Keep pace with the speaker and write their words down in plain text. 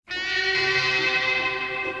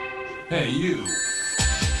Hey, you. To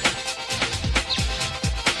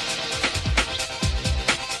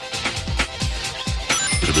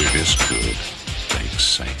be this good,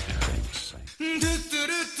 thanks, Sega.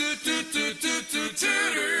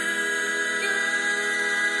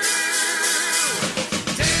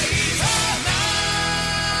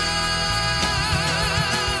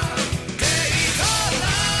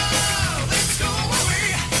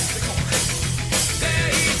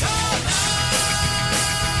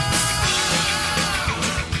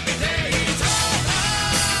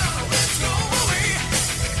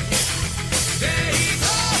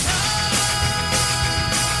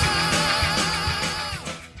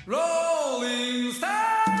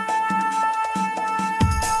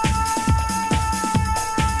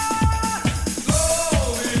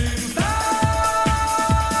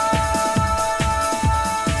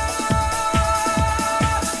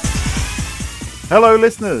 Hello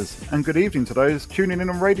listeners, and good evening to those tuning in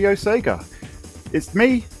on Radio Sega. It's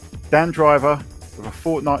me, Dan Driver, with a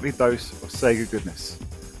fortnightly dose of Sega goodness.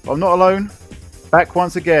 But I'm not alone, back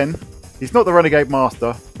once again. He's not the Renegade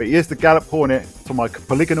Master, but he is the Gallop Hornet to my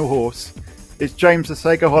polygonal horse. It's James the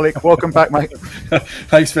Segaholic. Welcome back, mate.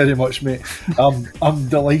 Thanks very much, mate. I'm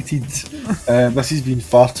delighted. This has been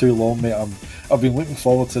far too long, mate. I've been looking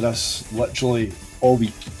forward to this literally all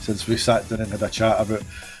week since we sat down and had a chat about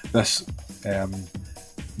this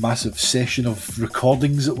massive session of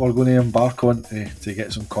recordings that we're going to embark on to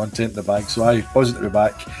get some content in the bag. So I buzzing to be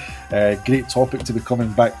back. Great topic to be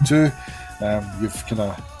coming back to. You've kind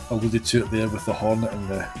of alluded to it there with the Hornet and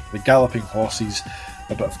the galloping horses,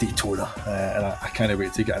 a bit of Daytona, and I can't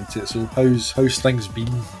wait to get into it. So how's things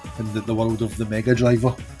been in the world of the Mega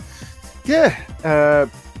Driver? Yeah,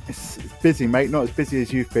 it's busy, mate. Not as busy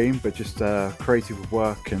as you've been, but just creative with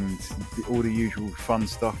work and all the usual fun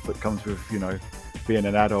stuff that comes with, you know, being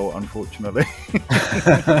an adult, unfortunately.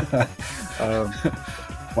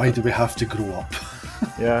 Why do we have to grow up?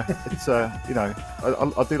 Yeah, it's you know,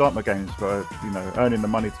 I do like my games, but you know, earning the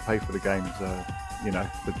money to pay for the games, you know,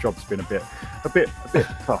 the job's been a bit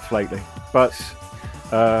tough lately. But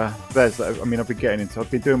there's, I mean, I've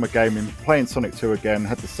been doing my gaming, playing Sonic 2 again.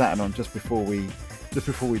 Had the Saturn on just before we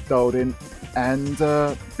dialed in, and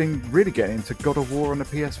been really getting into God of War on the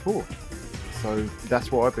PS4. So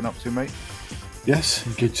that's what I've been up to, mate. Yes,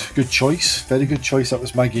 good choice. Very good choice. That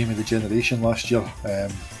was my game of the generation last year.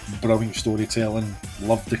 Brilliant storytelling.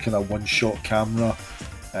 Loved the kind of one-shot camera.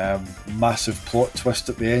 Massive plot twist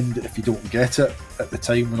at the end if you don't get it at the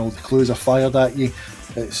time when all the clues are fired at you.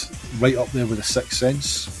 It's right up there with The Sixth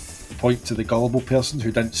Sense. Point to the gullible person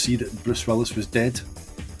who didn't see that Bruce Willis was dead.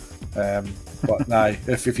 But nah,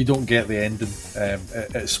 if you don't get the ending,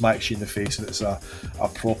 it smacks you in the face, and it's a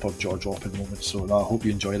proper jaw-dropping moment. So I hope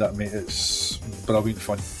you enjoy that, mate. It's brilliant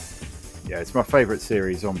fun. Yeah, it's my favourite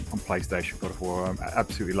series on PlayStation, God of War. I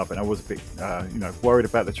absolutely love it. I was a bit, worried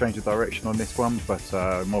about the change of direction on this one, but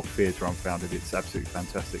my fears are unfounded. It's absolutely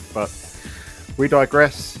fantastic. But we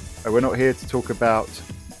digress. We're not here to talk about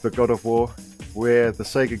the God of War. We're the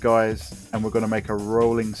Sega guys, and we're going to make a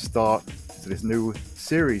rolling start to this new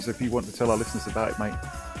series. If you want to tell our listeners about it, mate.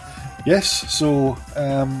 Yes, so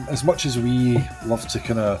as much as we love to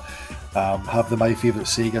kind of have the My Favourite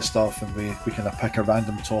Sega stuff, and we kind of pick a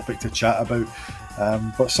random topic to chat about,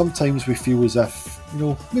 but sometimes we feel as if, you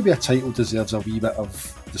know, maybe a title deserves a wee bit of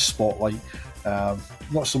the spotlight.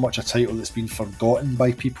 Not so much a title that's been forgotten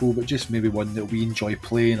by people, but just maybe one that we enjoy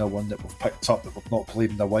playing, or one that we've picked up that we've not played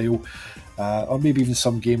in a while, or maybe even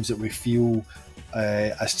some games that we feel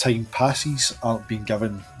as time passes aren't being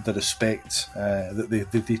given the respect that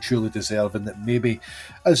they truly deserve, and that maybe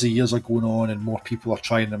as the years are going on and more people are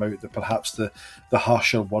trying them out, that perhaps the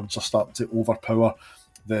harsher words are starting to overpower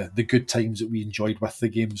the good times that we enjoyed with the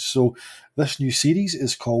games. So this new series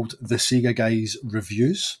is called the SegaGuys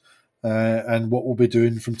Reviews, and what we'll be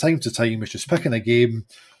doing from time to time is just picking a game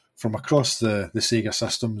from across the Sega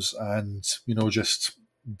systems and, you know, just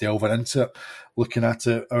delving into it, looking at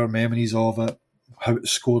it, our memories of it, how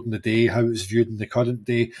it's scored in the day, how it's viewed in the current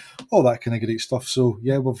day, all that kind of great stuff. So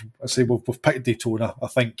yeah, we've picked Daytona. I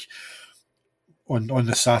think on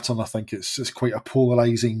the Saturn, I think it's quite a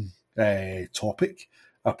polarising topic.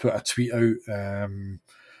 I put a tweet out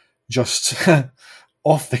just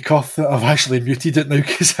off the cuff that I've actually muted it now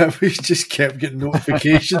because I just kept getting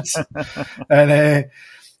notifications, and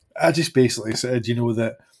I just basically said, you know,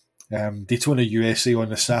 that Daytona USA on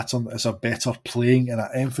the Saturn is a better playing, and I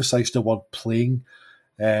emphasised the word playing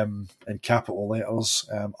in capital letters,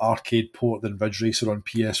 arcade port than Ridge Racer on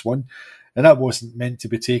PS1. And that wasn't meant to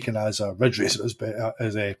be taken as a Ridge Racer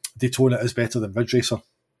as a Daytona is better than Ridge Racer,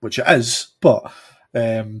 which it is, but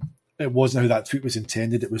it wasn't how that tweet was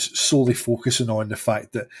intended. It was solely focusing on the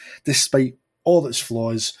fact that despite all its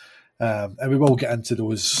flaws, and we will get into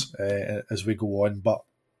those as we go on, but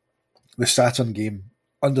the Saturn game,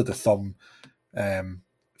 under the thumb,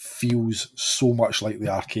 feels so much like the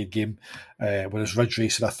arcade game, whereas Ridge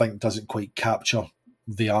Racer, I think, doesn't quite capture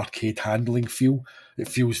the arcade handling feel. It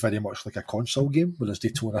feels very much like a console game, whereas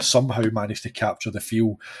Daytona somehow managed to capture the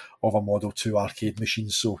feel of a Model 2 arcade machine.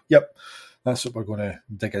 So, yep, that's what we're going to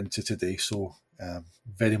dig into today. So,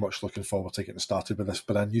 very much looking forward to getting started with this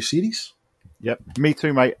brand new series. Yep, me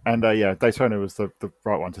too, mate. And yeah, Daytona was the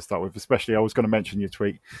right one to start with. Especially, I was going to mention your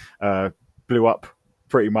tweet blew up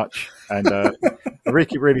pretty much, and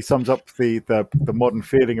Ricky really sums up the modern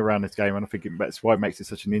feeling around this game, and I think that's why it makes it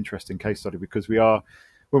such an interesting case study, because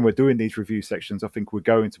when we're doing these review sections, I think we're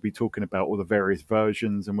going to be talking about all the various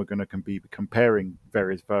versions, and we're going to be comparing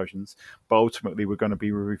various versions, but ultimately we're going to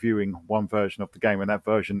be reviewing one version of the game, and that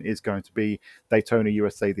version is going to be Daytona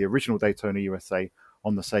USA, the original Daytona USA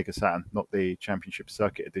on the Sega Saturn, not the Championship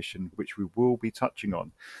Circuit Edition, which we will be touching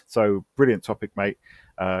on. So, brilliant topic, mate.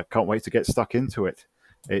 Can't wait to get stuck into it.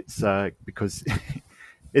 It's because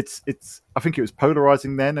it's I think it was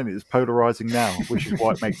polarizing then, and it's polarizing now, which is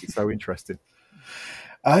why it makes it so interesting.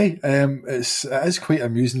 It is quite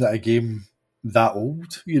amusing that a game that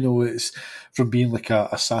old, it's from being like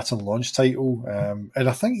a Saturn launch title, and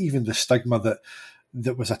I think even the stigma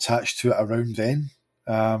that was attached to it around then.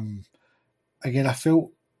 Again, I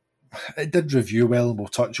felt it did review well, and we'll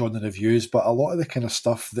touch on the reviews, but a lot of the kind of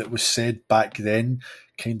stuff that was said back then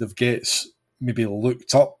kind of gets maybe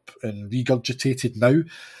looked up and regurgitated now.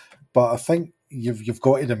 But I think you've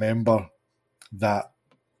got to remember that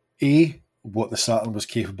A, what the Saturn was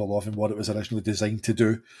capable of and what it was originally designed to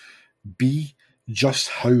do. B, just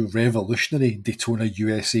how revolutionary Daytona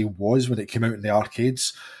USA was when it came out in the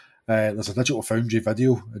arcades. There's a Digital Foundry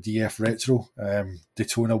video, a DF Retro,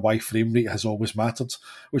 Daytona Why Frame Rate Has Always Mattered,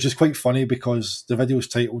 which is quite funny because the video is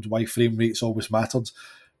titled Why Frame Rates Always Mattered,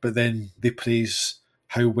 but then they praise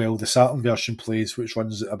how well the Saturn version plays, which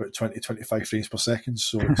runs at about 20-25 frames per second,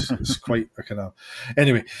 so it's quite a kind of...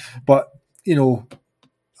 Anyway, but,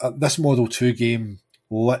 this Model 2 game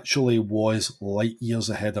literally was light years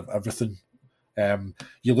ahead of everything.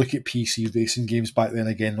 You look at PC racing games back then,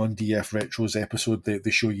 again, on DF Retro's episode,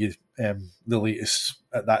 they show you the latest,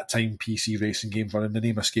 at that time, PC racing game running. The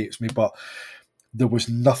name escapes me, but there was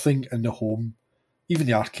nothing in the home, even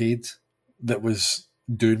the arcade, that was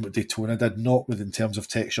doing what Daytona did, not in terms of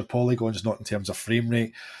texture polygons, not in terms of frame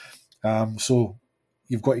rate. So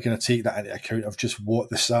you've got to kind of take that into account of just what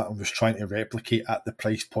the Saturn was trying to replicate at the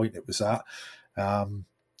price point it was at. And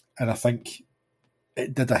I think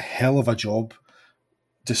it did a hell of a job,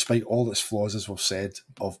 despite all its flaws, as we've said,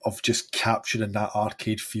 of just capturing that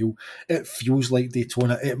arcade feel. It feels like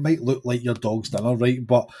Daytona. It might look like your dog's dinner, right?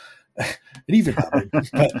 But and even that,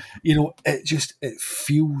 but it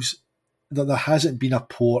feels that there hasn't been a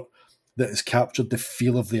port that has captured the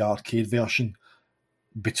feel of the arcade version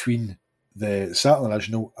between the Saturn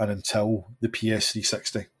original and until the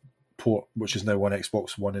PS360 port, which is now on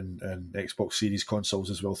Xbox One and Xbox Series consoles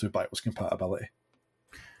as well through backwards compatibility.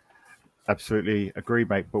 Absolutely agree,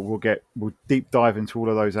 mate. But we'll deep dive into all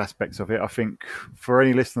of those aspects of it. I think for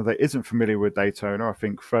any listener that isn't familiar with Daytona, I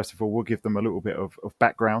think first of all we'll give them a little bit of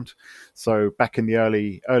background. So back in the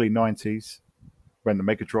early 90s, when the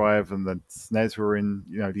Mega Drive and the SNES were in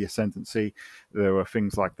the ascendancy, there were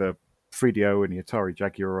things like the 3DO and the Atari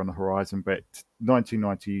Jaguar on the horizon. But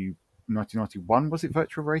 1991 was it?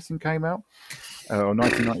 Virtual Racing came out, or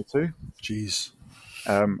 1992? Jeez.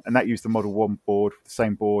 And that used the Model 1 board, the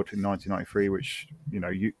same board in 1993, which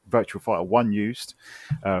Virtual Fighter 1 used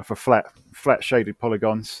for flat shaded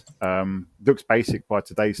polygons. Looks basic by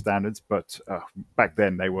today's standards, but back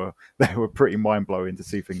then they were pretty mind blowing to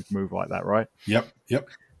see things move like that, right? Yep.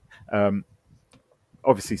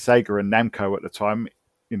 Obviously, Sega and Namco at the time,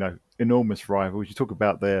 enormous rivals. You talk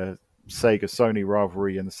about their Sega-Sony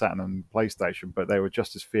rivalry in the Saturn and PlayStation, but they were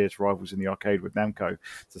just as fierce rivals in the arcade with Namco.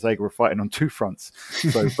 So Sega were fighting on two fronts.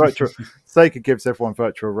 So Sega gives everyone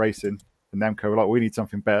Virtual Racing, and Namco were like, we need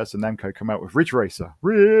something better. So Namco come out with Ridge Racer.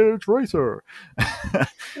 Wow,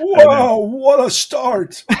 what a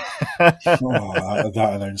start! That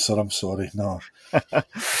announcer, I'm sorry, no.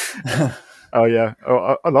 Oh yeah,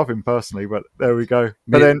 I love him personally, but there we go.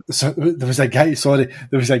 But then there was a guy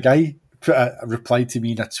put a reply to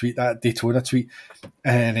me in a tweet, that Daytona tweet,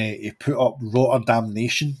 and he put up Rotterdam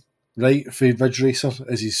Nation, right, for Ridge Racer,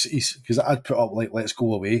 as he's because I'd put up like Let's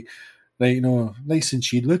Go Away, right, nice and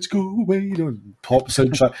cheap, Let's Go Away, pop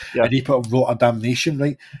soundtrack, yeah. And he put up Rotterdam Nation,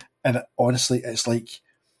 right, and honestly, it's like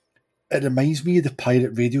it reminds me of the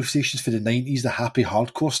pirate radio stations for the 90s, the happy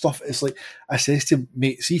hardcore stuff. It's like, I says to him,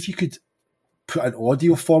 mate, see if you could put an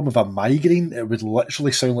audio form of a migraine, it would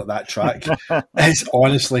literally sound like that track. It's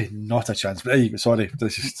honestly not a chance. But anyway, sorry,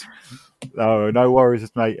 this is... No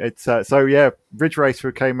worries, mate. It's so yeah, Ridge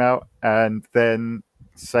Racer came out, and then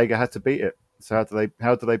Sega had to beat it. So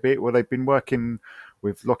how do they beat it? Well, they've been working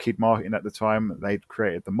with Lockheed Martin at the time. They'd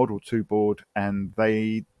created the Model 2 board, and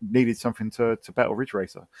they needed something to battle Ridge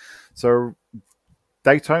Racer. So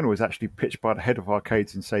Daytona was actually pitched by the head of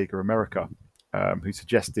arcades in Sega America, who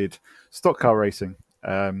suggested stock car racing.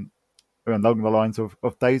 Along the lines of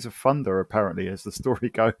Days of Thunder, apparently, as the story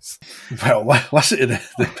goes. Well, listen to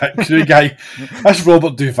the pit crew guy. That's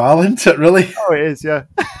Robert Duvall, isn't it, really? Oh, it is, yeah.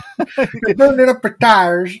 They're burning up the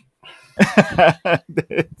tires.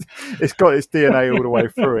 It's got its DNA all the way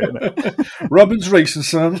through it, isn't it? Robin's racing,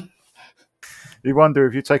 son. You wonder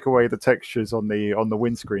if you take away the textures on the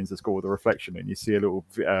windscreens that's got all the reflection in, you see a little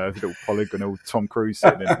polygonal Tom Cruise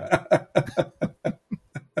sitting in there.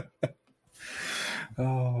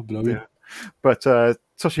 Oh, brilliant. Yeah. But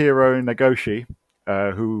Toshihiro Nagoshi,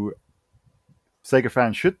 who Sega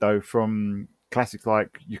fans should know from classics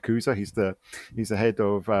like Yakuza, he's the head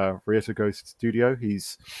of Ryoto Ghost Studio.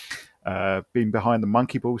 He's been behind the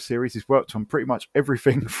Monkey Ball series. He's worked on pretty much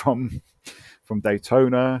everything from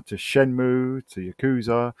Daytona to Shenmue to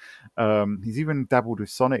Yakuza. He's even dabbled with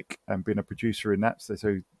Sonic and been a producer in that.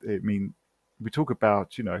 So I mean, we talk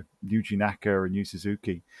about, Yuji Naka and Yu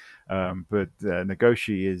Suzuki, but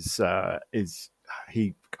Nagoshi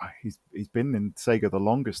he's been in Sega the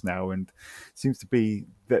longest now, and seems to be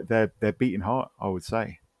their beating heart, I would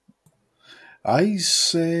say.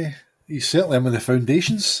 He's certainly one of the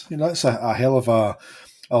foundations. It's a hell of a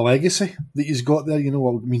legacy that he's got there.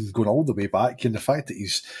 Going all the way back, and the fact that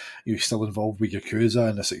he's still involved with Yakuza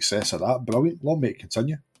and the success of that, brilliant. Long may it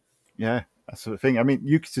continue. Yeah. That sort of thing. I mean,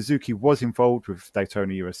 Yuki Suzuki was involved with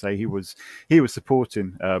Daytona USA. He was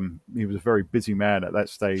supporting. He was a very busy man at that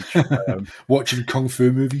stage. Watching kung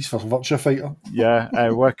fu movies for Virtua Fighter. Yeah,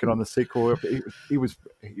 working on the sequel. He was.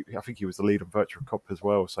 I think he was the lead on Virtua Cop as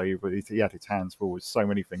well. So he had his hands full with so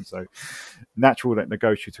many things. So natural that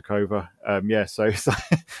Nagoshi took over. So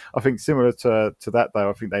I think similar to that though.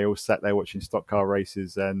 I think they all sat there watching stock car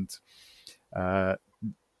races and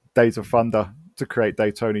Days of Thunder to create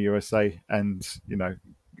Daytona USA, and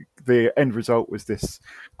the end result was this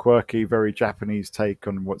quirky, very Japanese take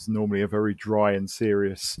on what's normally a very dry and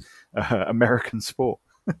serious American sport.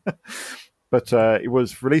 But it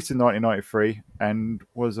was released in 1993 and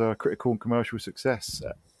was a critical and commercial success.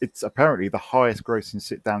 It's apparently the highest grossing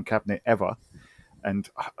sit-down cabinet ever, and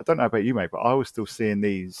I don't know about you, mate, but I was still seeing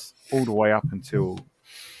these all the way up until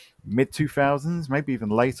mid-2000s, maybe even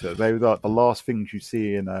later. They were like the last things you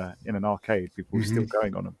see in an arcade. People were still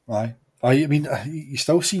going on them. Aye. I mean, you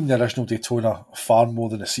still seen the original Daytona far more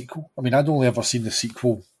than the sequel. I mean, I'd only ever seen the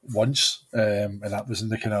sequel once, and that was in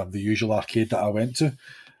the kind of the usual arcade that I went to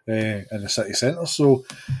in the city centre. So,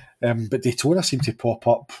 but Daytona seemed to pop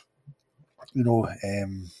up,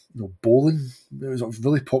 bowling. It was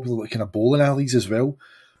really popular, kind of bowling alleys as well.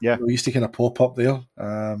 Yeah, we used to kind of pop up there.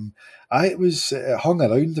 It hung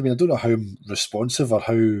around. I mean, I don't know how responsive or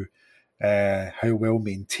how well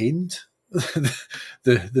maintained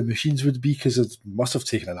the machines would be, because it must have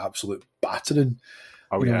taken an absolute battering.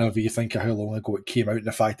 Whenever you think of how long ago it came out, and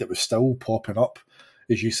the fact that it was still popping up,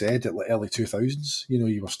 as you said, at the early 2000s.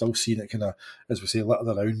 You were still seeing it kind of, as we say, littered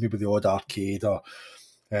around, maybe the odd arcade or,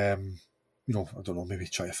 I don't know, maybe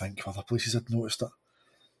try to think of other places I'd noticed it.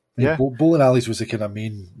 Yeah, bowling alleys was the kind of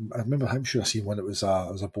main. I'm sure I seen one that was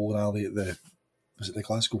a bowling alley at the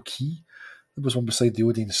Glasgow Quay. There was one beside the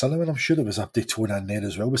Odeon Cinema, and I'm sure there was a Daytona in there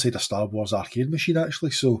as well, beside a Star Wars arcade machine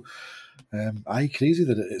actually. So, crazy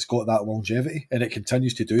that it's got that longevity, and it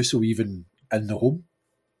continues to do so even in the home.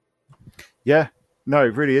 Yeah, no,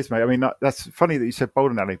 it really is, mate. I mean, that's funny that you said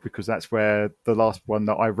bowling alley, because that's where the last one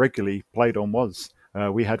that I regularly played on was.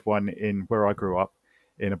 We had one in where I grew up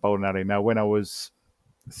in a bowling alley. Now, when I was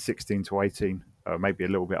 16 to 18, maybe a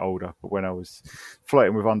little bit older, but when I was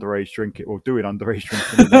flirting with underage drinking, or doing underage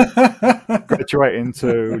drinking, and graduating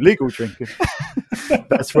to legal drinking,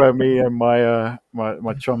 that's where me and my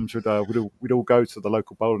chums would all go to the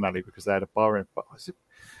local bowling alley, because they had a bar in.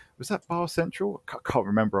 Was that Bar Central? I can't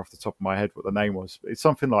remember off the top of my head what the name was. It's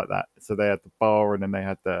something like that. So they had the bar, and then they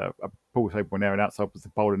had a pool table in there, and outside was the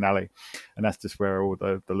bowling alley, and that's just where all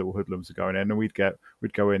the little hoodlums are going in. And we'd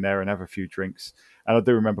go in there and have a few drinks. And I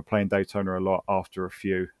do remember playing Daytona a lot after a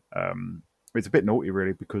few. It's a bit naughty,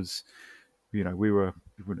 really, because we were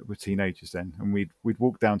teenagers then, and we'd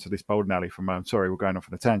walk down to this bowling alley from. Sorry, we're going off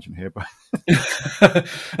on a tangent here, but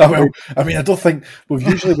I don't think we've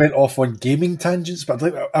usually went off on gaming tangents, but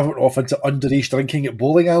I went off into underage drinking at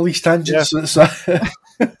bowling alleys tangents. Yeah. So it's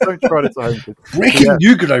don't try this at home. breaking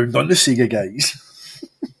new ground on the Sega guys.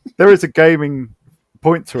 There is a gaming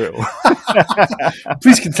point to it all.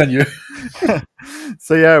 Please continue.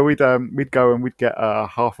 So yeah, we'd go and we'd get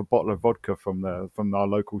half a bottle of vodka from our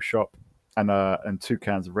local shop and 2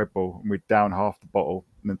 cans of Red Bull, and we'd down half the bottle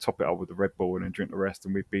and then top it up with the Red Bull and then drink the rest,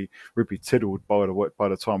 and we'd be tiddled by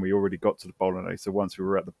the time we already got to the bowling alley. So once we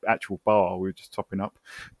were at the actual bar, we were just topping up.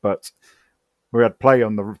 But we had play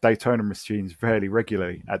on the Daytona machines fairly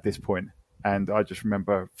regularly at this point, and I just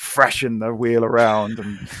remember thrashing the wheel around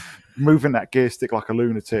and moving that gear stick like a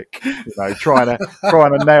lunatic, trying to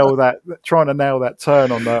nail that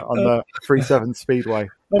turn on the 3.7 speedway.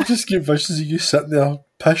 I'm just getting visions of you sitting there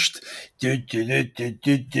pished.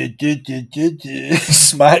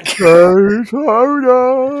 Smack. Daytona.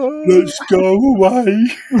 Let's go away.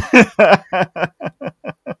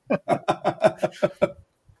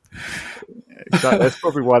 Exactly. That's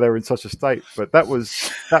probably why they were in such a state. But that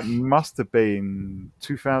must have been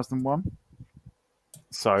 2001.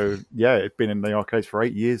 So yeah, it'd been in the arcades for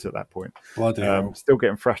 8 years at that point. Bloody hell. Still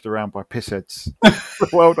getting thrashed around by pissheads the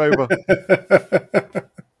world over.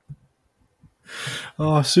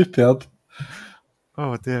 Oh, superb.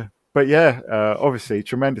 Oh dear. But yeah, obviously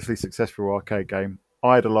tremendously successful arcade game,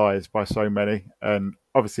 idolised by so many, and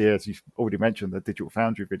obviously, as you've already mentioned, the Digital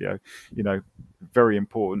Foundry video, very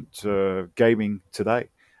important to gaming today.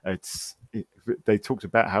 They talked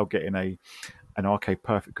about how getting an arcade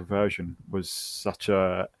perfect conversion was such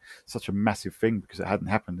a massive thing because it hadn't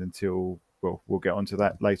happened until, well, we'll get onto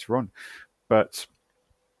that later on. But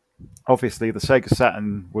obviously the Sega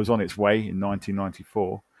Saturn was on its way in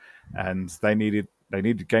 1994, and they needed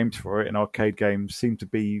games for it, and arcade games seemed to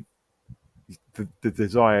be the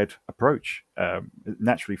desired approach,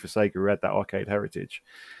 naturally for Sega, who had that arcade heritage.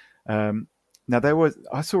 Now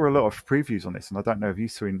I saw a lot of previews on this, and I don't know if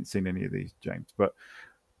you've seen any of these, James, but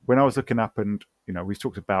when I was looking up, and we've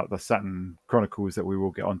talked about the Saturn Chronicles that we will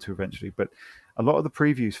get onto eventually, but a lot of the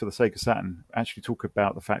previews for the Sega Saturn actually talk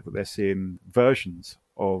about the fact that they're seeing versions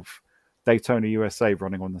of Daytona USA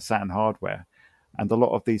running on the Saturn hardware, and a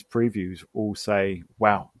lot of these previews all say,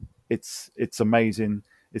 "Wow, it's amazing!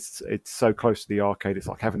 It's so close to the arcade. It's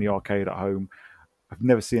like having the arcade at home." I've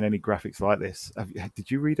never seen any graphics like this. Did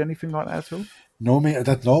you read anything like that at all? No, mate, I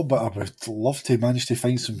did not, but I would love to manage to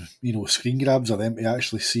find some, screen grabs of them to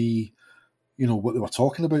actually see, what they were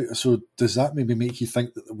talking about. So does that maybe make you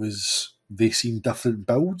think that they seen different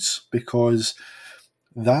builds? Because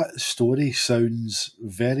that story sounds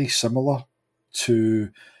very similar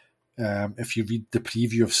to if you read the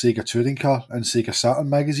preview of Sega Touring Car and Sega Saturn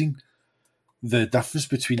magazine. The difference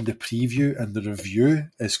between the preview and the review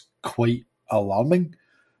is quite alarming,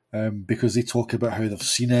 because they talk about how they've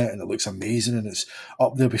seen it and it looks amazing and it's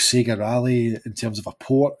up there with Sega Rally in terms of a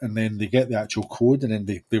port, and then they get the actual code and then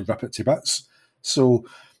they rip it to bits. So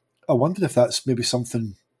I wonder if that's maybe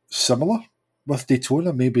something similar with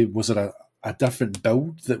Daytona. Maybe was there a different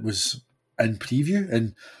build that was in preview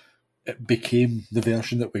and it became the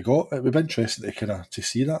version that we got? It would be interesting to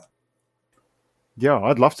see that. Yeah,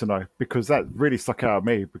 I'd love to know, because that really stuck out at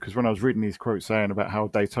me, because when I was reading these quotes saying about how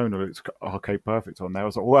Daytona looks arcade perfect on there, I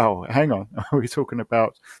was like, wow, hang on, are we talking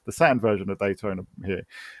about the Saturn version of Daytona here?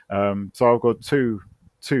 So I've got two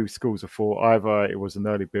schools of thought. Either it was an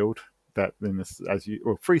early build, or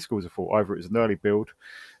 3 schools of thought. Either it was an early build,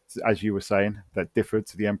 as you were saying, that differed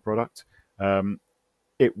to the end product.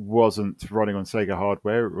 It wasn't running on Sega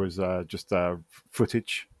hardware. It was just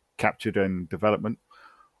footage captured in development.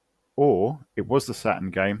 Or it was the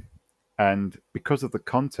Saturn game, and because of the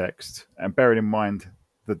context, and bearing in mind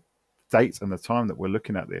the dates and the time that we're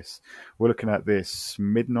looking at this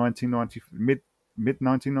mid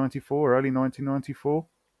 1994, early 1994,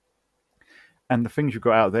 and the things you've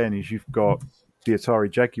got out there is you've got the Atari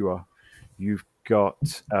Jaguar, you've got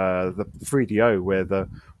the 3DO, where the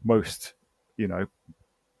most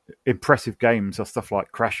impressive games are stuff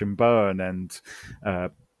like Crash and Burn and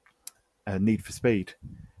Need for Speed.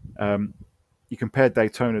 You compare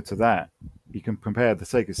Daytona to that, you can compare the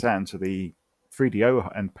Sega Saturn to the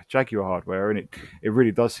 3DO and Jaguar hardware, and it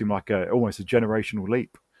really does seem like almost a generational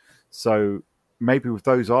leap. So maybe with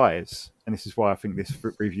those eyes, and this is why I think this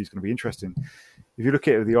review is going to be interesting, if you look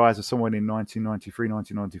at it with the eyes of someone in 1993,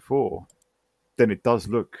 1994, then it does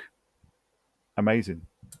look amazing.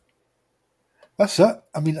 That's it.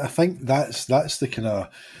 I mean, I think that's the kind of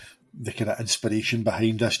inspiration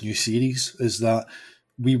behind this new series, is that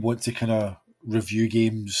we want to kind of review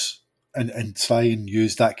games and try and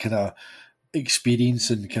use that kind of experience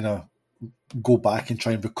and kind of go back and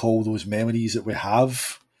try and recall those memories that we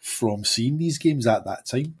have from seeing these games at that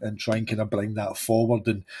time and try and kind of bring that forward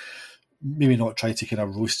and maybe not try to kind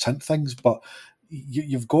of rose tint things, but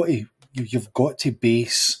you've got to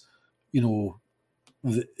base,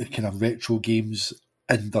 the kind of retro games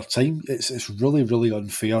in their time. It's really, really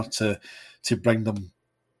unfair to bring them,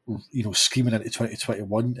 screaming into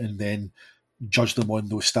 2021 and then judge them on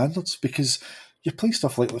those standards, because you play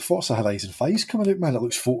stuff like the Forza Horizon 5's coming out, man, it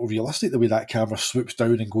looks photorealistic the way that camera swoops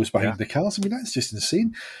down and goes behind the cars. I mean, that's just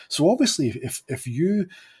insane. So obviously, if you,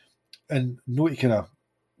 and no to kind of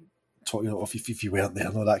talk, if you weren't there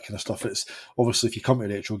and all that kind of stuff, it's obviously if you come to a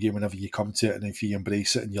retro game, whenever you come to it and if you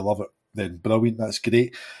embrace it and you love it, then brilliant, that's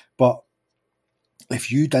great. But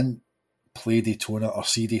if you didn't play Daytona or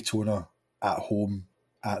see Daytona at home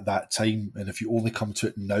at that time, and if you only come to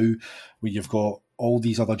it now, where you've got all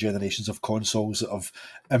these other generations of consoles that have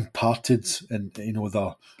imparted and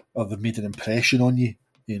they've made an impression on you,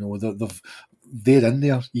 they're in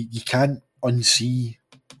there. You can't unsee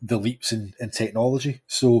the leaps in technology.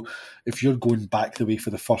 So if you're going back the way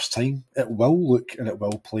for the first time, it will look and it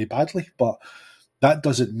will play badly, but that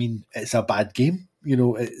doesn't mean it's a bad game.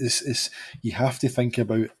 It's you have to think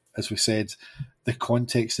about, as we said, the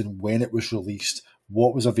context and when it was released,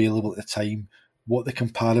 what was available at the time, what the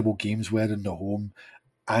comparable games were in the home,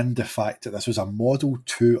 and the fact that this was a Model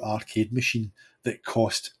 2 arcade machine that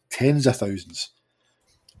cost tens of thousands.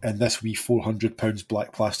 And this wee £400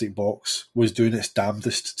 black plastic box was doing its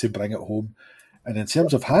damnedest to bring it home. And in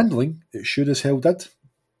terms of handling, it sure as hell did.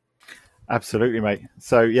 Absolutely, mate.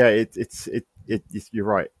 So yeah, you're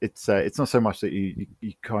right. It's not so much that you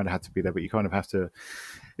kind of had to be there, but you kind of have to.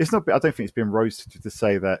 It's not. I don't think it's been roasted to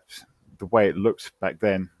say that the way it looked back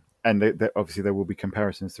then, and obviously there will be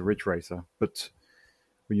comparisons to Ridge Racer, but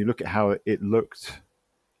when you look at how it looked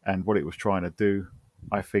and what it was trying to do,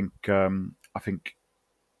 I think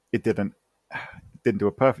it didn't do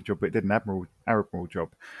a perfect job, but it did an admirable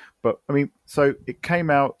job. But I mean, so it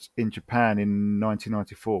came out in Japan in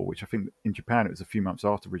 1994, which I think in Japan it was a few months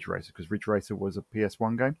after Ridge Racer, because Ridge Racer was a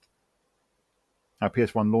PS1 game, a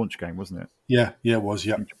PS1 launch game, wasn't it? Yeah, it was.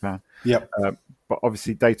 Yeah, in Japan. Yep. But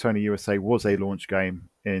obviously, Daytona USA was a launch game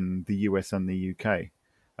in the US and the UK.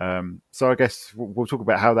 So I guess we'll talk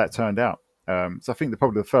about how that turned out. So I think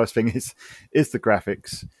probably the first thing is the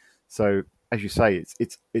graphics. So as you say,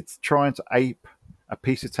 it's trying to ape a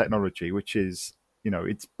piece of technology which is,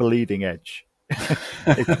 it's bleeding edge.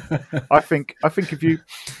 I think if you,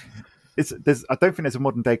 I don't think there's a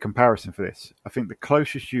modern day comparison for this. I think the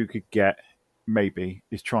closest you could get maybe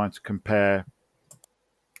is trying to compare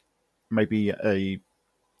maybe a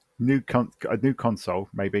new console,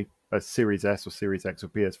 maybe a Series S or Series X or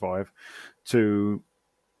PS5, to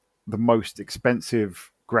the most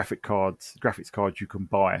expensive graphics cards you can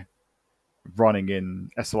buy running in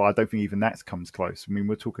SLI. I don't think even that comes close. I mean,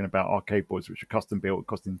 we're talking about arcade boards which are custom built,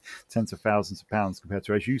 costing tens of thousands of pounds, compared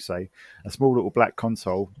to, as you say, a small little black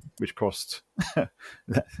console which cost a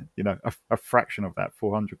fraction of that,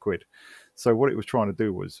 £400. So what it was trying to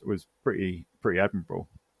do was pretty admirable.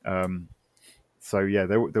 So yeah,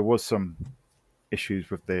 there was some issues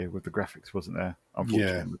with the graphics, wasn't there?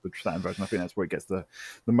 Unfortunately, with the Saturn version, I think that's what it gets the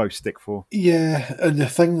most stick for. Yeah, and the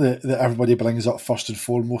thing that everybody brings up first and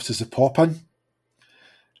foremost is the pop-in.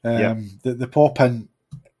 The pop-in,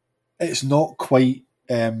 it's not quite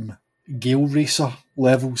Gale Racer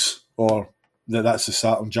levels, or that's the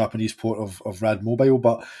Saturn Japanese port of Rad Mobile,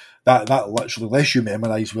 but that literally, unless you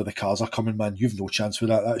memorise where the cars are coming, man, you've no chance with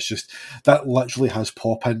that. That literally has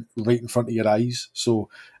pop-in right in front of your eyes, so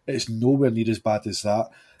it's nowhere near as bad as that.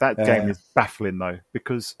 That game is baffling, though,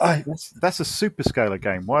 because that's a super scaler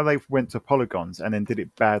game. Why they went to polygons and then did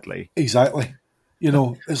it badly? Exactly.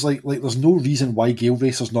 It's like there's no reason why Gale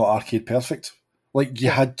Racer's not arcade perfect. Like, you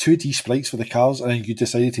had 2D sprites for the cars, and then you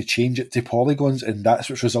decided to change it to polygons, and that's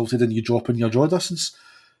what's resulted in you dropping your draw distance.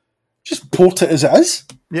 Just port it as it is.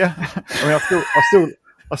 Yeah, I mean,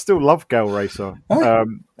 I still love Gale Racer.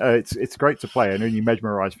 It's great to play, and when you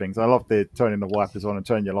mesmerise things, I love the turning the wipers on and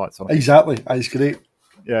turning your lights on. Exactly, it's great.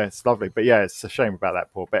 Yeah, it's lovely, but yeah, it's a shame about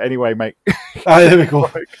that port. But anyway, mate, there we go.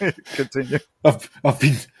 Continue.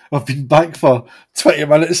 I've been back for 20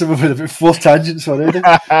 minutes and we've had about 4 tangents already.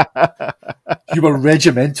 You were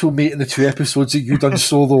regimental, mate, in the 2 episodes that you done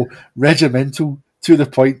solo. Regimental, to the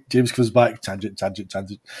point. James comes back, tangent.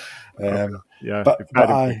 Yeah, but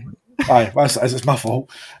it's my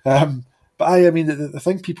fault. I mean, the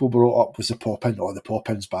thing people brought up was the pop-in. Oh, the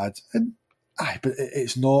pop-in's bad. And but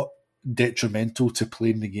it's not detrimental to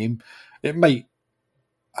playing the game. It might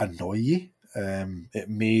annoy you It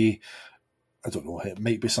may, I don't know, it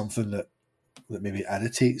might be something that maybe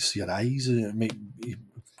irritates your eyes. It might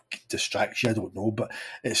distract you. I don't know, but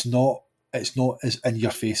it's not as in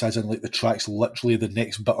your face as in like the track's literally the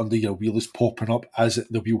next bit under your wheel is popping up as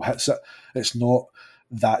the wheel hits it. It's not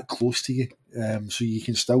that close to you, so you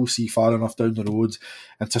can still see far enough down the road,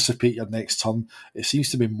 anticipate your next turn. It seems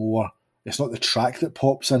to be more, it's not the track that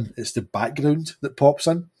pops in, it's the background that pops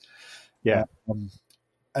in. Yeah. And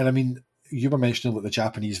I mean, you were mentioning like the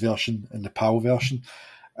Japanese version and the PAL version,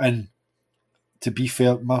 and to be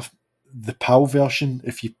fair, the PAL version,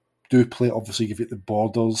 if you do play it, obviously you've got the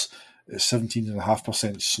borders, it's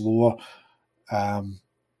 17.5% slower.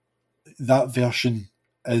 That version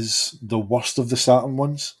is the worst of the Saturn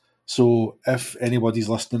ones. So if anybody's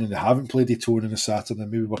listening and they haven't played Daytona on the Saturn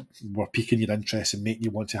and maybe we're piquing your interest and making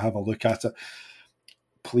you want to have a look at it,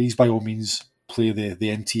 please by all means play the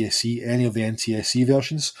NTSC, any of the NTSC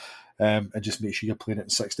versions, and just make sure you're playing it in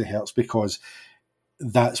 60 Hz, because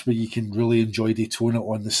that's where you can really enjoy Daytona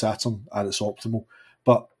on the Saturn at its optimal.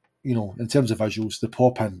 But, you know, in terms of visuals, the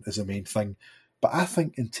pop-in is the main thing. But I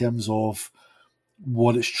think in terms of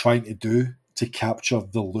what it's trying to do to capture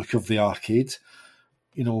the look of the arcade,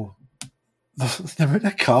 you know, the amount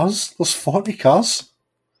of cars, there's 40 cars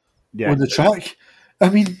on the track. I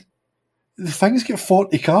mean, the thing's got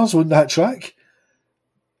 40 cars on that track.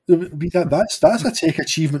 I mean, that's a tech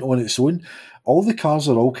achievement on its own. All the cars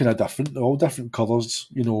are all kind of different. They're all different colours,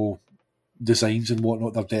 you know, designs and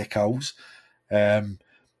whatnot. They're decals.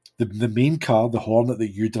 The main car, the Hornet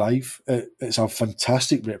that you drive, it's a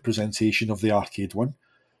fantastic representation of the arcade one.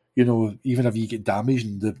 You know, even if you get damaged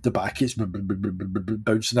and the back is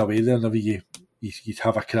bouncing away there, whenever you'd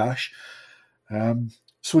have a crash.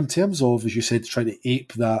 So in terms of, as you said, trying to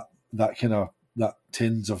ape that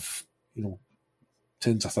tens of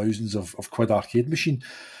thousands of quid arcade machine,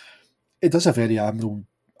 it does a very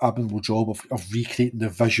admirable job of recreating the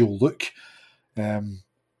visual look.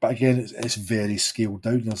 But again, it's very scaled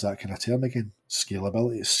down. There's that kind of term again,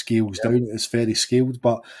 scalability. It scales down. It's very scaled.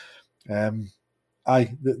 But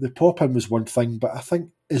the pop-in was one thing, but I think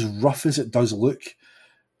as rough as it does look,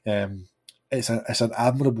 it's an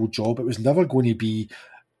admirable job. It was never going to be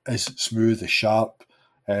as smooth, as sharp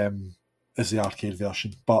as the arcade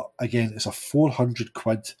version. But again, it's a 400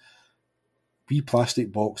 quid wee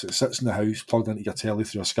plastic box that sits in the house, plugged into your telly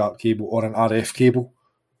through a SCART cable or an RF cable.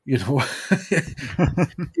 You know,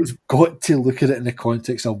 you've got to look at it in the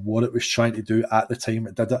context of what it was trying to do at the time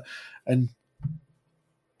it did it. And,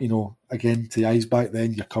 you know, again, to the eyes back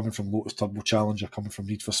then, you're coming from Lotus Turbo Challenge, you're coming from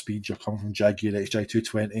Need for Speed, you're coming from Jaguar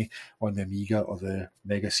XJ220 on the Amiga or the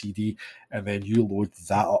Mega CD, and then you load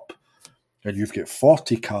that up, and you've got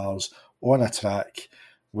 40 cars on a track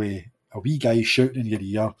with a wee guy shouting in your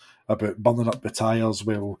ear about burning up the tyres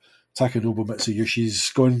while Takanobu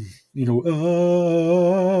Mitsuyoshi's going, you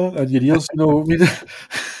know, and your ears, you know, I mean,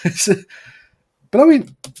 it's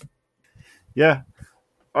brilliant. Yeah.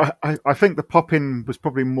 I think the pop-in was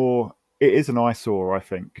probably more, it is an eyesore, I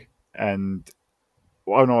think. And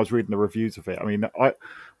when I was reading the reviews of it, I mean,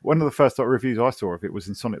 one of the first reviews I saw of it was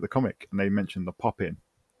in Sonic the Comic, and they mentioned the pop-in.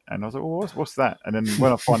 And I was like, well, what's that? And then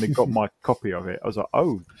when I finally got my copy of it, I was like,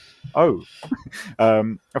 oh.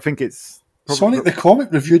 I think it's... Sonic the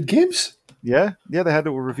Comic reviewed games? Yeah, they had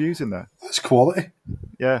all reviews in there. That's quality.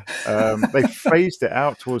 Yeah. They phased it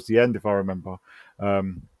out towards the end, if I remember.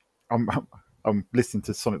 I'm listening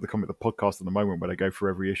to Sonic the Comic, the podcast at the moment, where they go through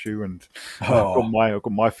every issue, and I've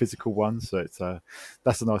got my physical one, so it's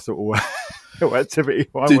that's a nice little activity.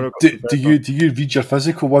 Do you read your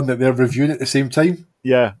physical one that they're reviewing at the same time?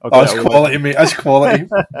 Yeah, that's quality, mate. That's quality.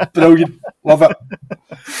 Brilliant, love it.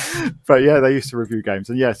 But yeah, they used to review games,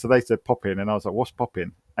 and yeah, so they said pop in, and I was like, "What's pop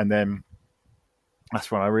in?" And then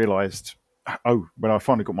that's when I realised, when I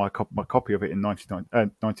finally got my copy of it in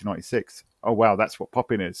 1996. Oh wow, that's what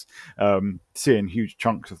pop-in is. Seeing huge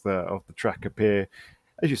chunks of the track appear,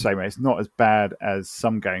 as you say, mate, it's not as bad as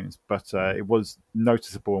some games, but it was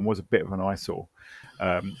noticeable and was a bit of an eyesore.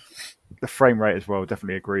 The frame rate as well,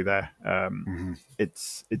 definitely agree there.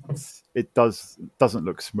 It doesn't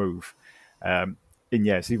look smooth. And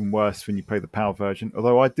yeah, it's even worse when you play the PAL version.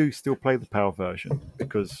 Although I do still play the PAL version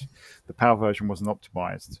because the PAL version wasn't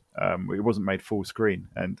optimized. It wasn't made full screen,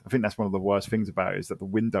 and I think that's one of the worst things about it is that the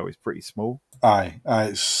window is pretty small. Aye,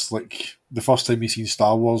 it's like the first time you seen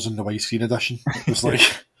Star Wars in the widescreen edition. It's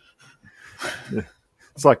like, yeah.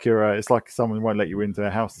 It's like someone won't let you into their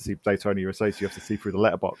house to see Daytona USA, so you have to see through the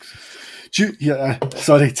letterbox.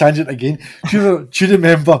 Sorry, tangent again. Do you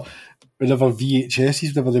remember whenever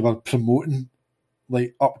VHSs, whenever they were promoting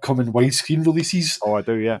like upcoming widescreen releases. Oh, I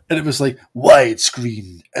do, yeah. And it was like,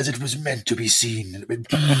 widescreen, as it was meant to be seen. And it went,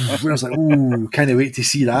 I was like, ooh, can't wait to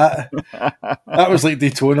see that. That was like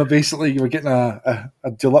Daytona, basically. You were getting a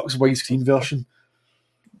deluxe widescreen version.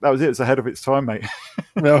 That was it. It's ahead of its time, mate.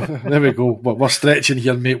 Well, there we go. Well, we're stretching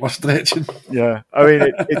here, mate. We're stretching. Yeah. I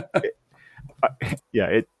mean,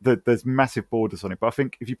 there's massive borders on it. But I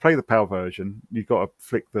think if you play the PAL version, you've got to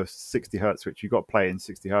flick the 60 hertz switch. You've got to play it in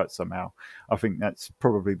 60 hertz somehow. I think that's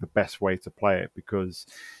probably the best way to play it because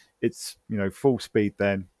it's, full speed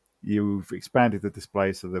then. You've expanded the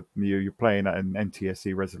display so that you're playing at an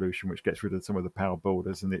NTSC resolution, which gets rid of some of the PAL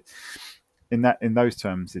borders. And in those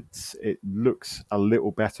terms, it looks a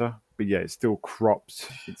little better. But yeah, it's still cropped.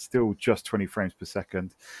 It's still just 20 frames per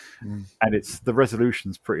second, and the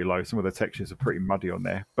resolution's pretty low. Some of the textures are pretty muddy on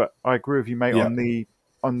there. But I agree with you, mate. Yeah.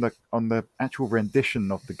 On the actual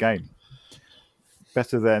rendition of the game,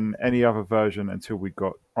 better than any other version until we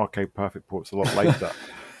got Arcade Perfect ports a lot later.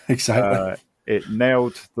 Exactly. It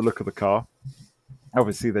nailed the look of the car.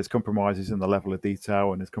 Obviously, there's compromises in the level of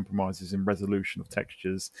detail, and there's compromises in resolution of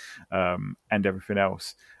textures, and everything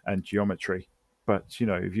else, and geometry. But,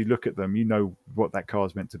 if you look at them, you know what that car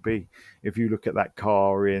is meant to be. If you look at that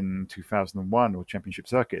car in 2001 or Championship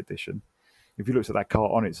Circuit Edition, if you looked at that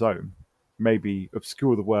car on its own, maybe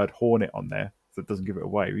obscure the word Hornet on there, so it doesn't give it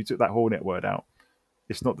away. If you took that Hornet word out,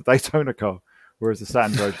 it's not the Daytona car. Whereas the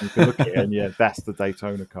Saturn version, you can look at it and, yeah, that's the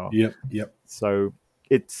Daytona car. Yep. So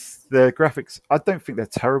it's the graphics. I don't think they're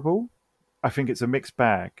terrible. I think it's a mixed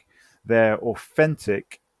bag. They're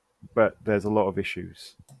authentic, but there's a lot of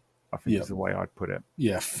issues. I think is the way I'd put it.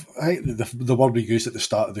 Yeah, I think the word we used at the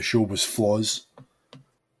start of the show was flaws.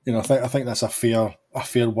 I think that's a fair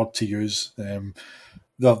word to use.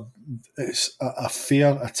 It's a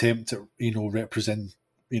fair attempt to represent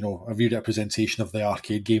a re-representation of the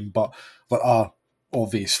arcade game, but there are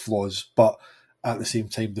obvious flaws. But at the same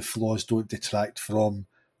time, the flaws don't detract from,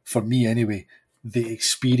 for me anyway, the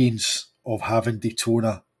experience of having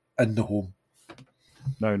Daytona in the home.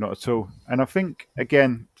 No, not at all. And I think,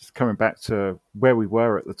 again, just coming back to where we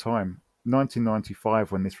were at the time,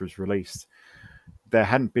 1995 when this was released, there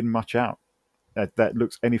hadn't been much out that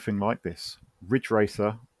looks anything like this. Ridge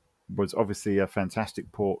Racer was obviously a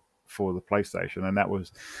fantastic port for the PlayStation, and that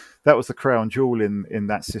was the crown jewel in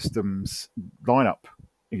that system's lineup.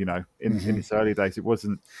 In its early days,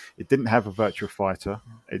 it didn't have a Virtua Fighter.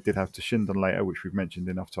 It did have Toshinden later, which we've mentioned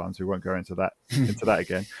enough times. We won't go into that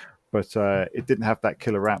again. But it didn't have that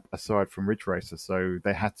killer app aside from Ridge Racer, so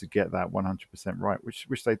they had to get that 100% right,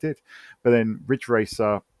 which they did. But then Ridge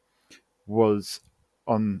Racer was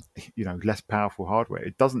on less powerful hardware.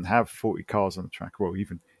 It doesn't have 40 cars on the track. Well,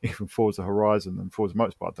 even Forza Horizon and Forza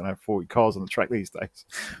Motorsport don't have 40 cars on the track these days.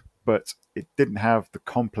 But it didn't have the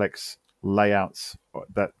complex layouts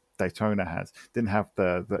that Daytona has. It didn't have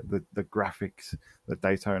the graphics that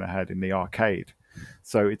Daytona had in the arcade.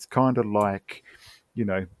 So it's kind of like,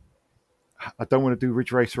 I don't want to do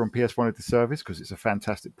Ridge Racer on PS1 at the service because it's a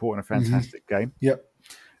fantastic port and a fantastic game. Yep.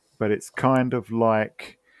 But it's kind of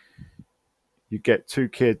like you get two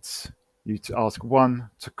kids, you ask one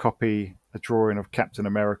to copy a drawing of Captain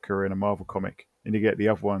America in a Marvel comic, and you get the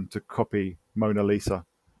other one to copy Mona Lisa.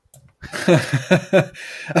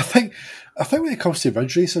 I think when it comes to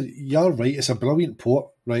Ridge Racer, you're right. It's a brilliant port,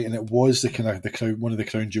 right? And it was one of the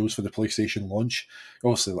crown jewels for the PlayStation launch.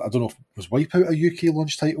 Also, I don't know if was Wipeout a UK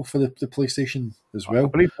launch title for the PlayStation as well. I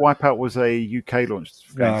believe Wipeout was a UK launch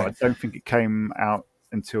game, but I don't think it came out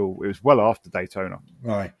until it was well after Daytona.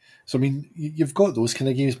 Right. So I mean, you've got those kind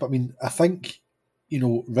of games, but I mean, I think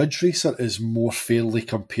Ridge Racer is more fairly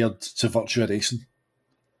compared to Virtua Racing.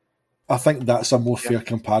 I think that's a more fair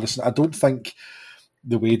comparison. I don't think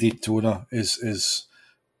the way Daytona is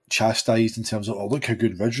chastised in terms of, look how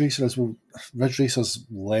good Ridge Racer is. Well, Ridge Racer's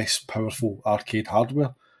less powerful arcade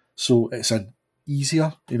hardware, so it's an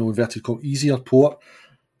easier, inverted commas, easier port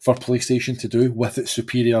for PlayStation to do with its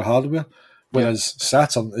superior hardware. Whereas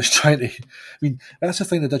Saturn is trying to... I mean, that's the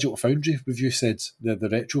thing the Digital Foundry review said, the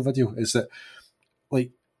retro video, is that,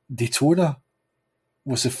 Daytona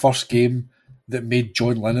was the first game that made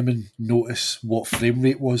John Linneman notice what frame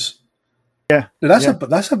rate was. Yeah. Now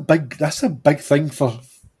that's a big thing for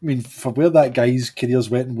where that guy's careers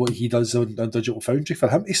went and what he does on Digital Foundry. For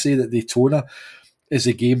him to say that Daytona is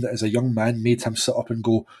a game that as a young man made him sit up and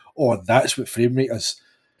go, oh, that's what frame rate is.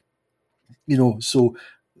 So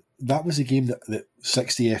that was a game that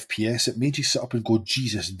 60 FPS, it made you sit up and go,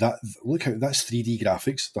 Jesus, look how that's 3D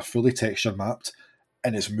graphics, they're fully texture mapped,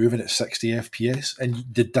 and it's moving at 60 FPS, and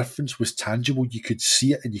the difference was tangible. You could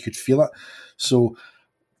see it and you could feel it. So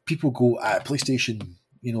people go, PlayStation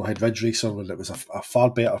had Ridge Racer, where it was a far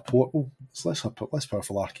better portable. It's less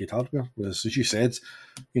powerful arcade hardware. Whereas, as you said,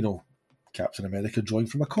 Captain America drawing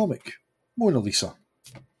from a comic, Mona Lisa.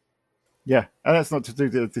 Yeah, and that's not to do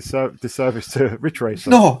the disservice to Ridge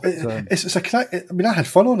Racer. No, it's a crack. I mean, I had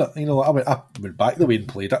fun on it. I went back the way and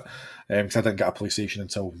played it because I didn't get a PlayStation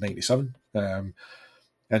until '97, and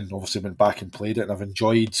obviously went back and played it. And I've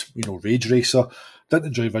enjoyed, Rage Racer. Didn't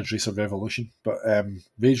enjoy Ridge Racer Revolution, but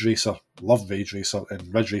Rage Racer, love Rage Racer,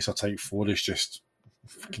 and Ridge Racer Type 4 is just a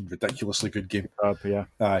fucking ridiculously good game. Yeah.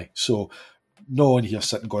 Aye, so no one here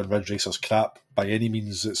sitting going Ridge Racer's crap by any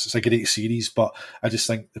means. It's a great series, but I just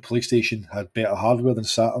think the PlayStation had better hardware than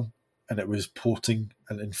Saturn, and it was porting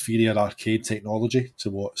an inferior arcade technology to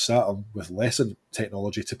what Saturn, with lesser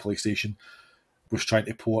technology to PlayStation, was trying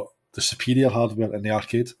to port the superior hardware in the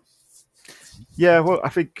arcade. Yeah, well, I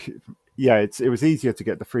think it was easier to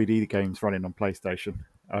get the 3D games running on PlayStation.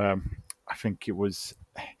 I think it was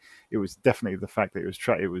definitely the fact that it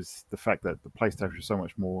was the fact that the PlayStation was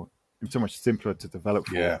so much simpler to develop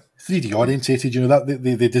for. Yeah, 3D orientated. That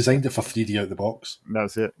they designed it for 3D out the box.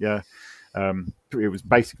 That's it. Yeah, it was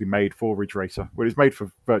basically made for Ridge Racer. Well, it was made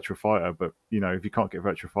for Virtua Fighter, but if you can't get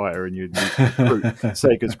Virtua Fighter and you recruit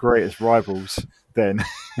Sega's greatest rivals, then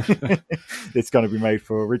it's going to be made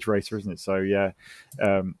for Ridge Racer, isn't it? So yeah,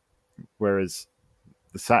 whereas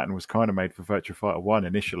the Saturn was kind of made for Virtua Fighter 1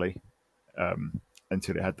 initially,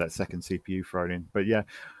 until it had that second CPU thrown in. But yeah,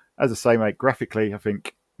 as I say, mate, graphically, I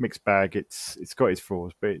think mixed bag. It's got its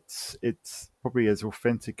flaws, but it's probably as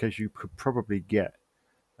authentic as you could probably get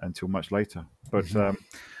until much later. But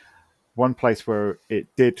one place where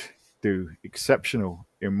it did do exceptional,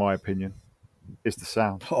 in my opinion, is the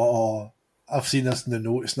sound. Oh, I've seen this in the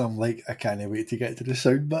notes, and I'm like, I can't wait to get to the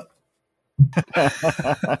sound bit.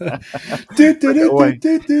 Daytona.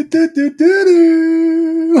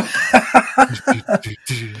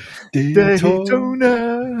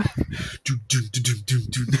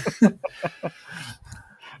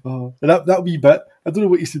 Oh, and that wee bit, I don't know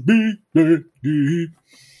what you said.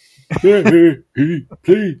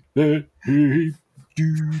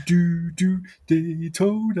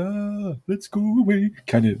 Daytona, let's go away.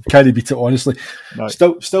 Can't beat it, honestly. No.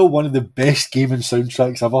 Still one of the best gaming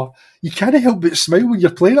soundtracks ever. You can't help but smile when you're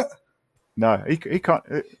playing it. No, he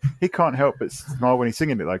can't help but smile when he's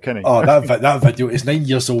singing it, though, can he? Oh, that video is 9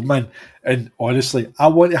 years old, man. And honestly, I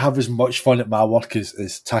want to have as much fun at my work as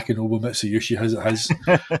Takanobu Mitsuyoshi has at his.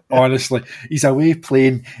 Honestly, he's away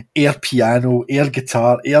playing air piano, air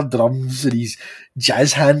guitar, air drums, and he's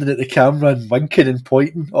jazz handing at the camera and winking and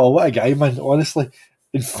pointing. Oh, what a guy, man. Honestly,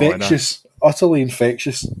 infectious, utterly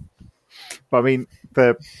infectious. But I mean,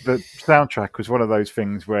 the soundtrack was one of those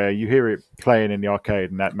things where you hear it playing in the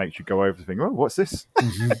arcade and that makes you go over to think, oh, what's this?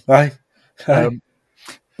 Mm-hmm. Aye.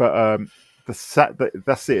 But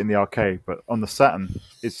that's it in the arcade. But on the Saturn,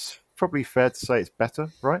 it's probably fair to say it's better,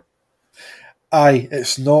 right? Aye,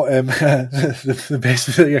 it's not. The best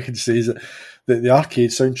thing I can say is that the arcade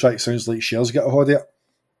soundtrack sounds like Cher's got a hold of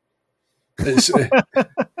it.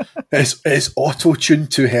 It's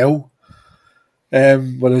auto-tuned to hell.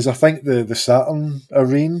 Whereas I think the Saturn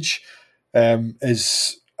range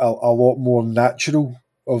is a lot more natural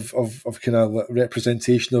of kind of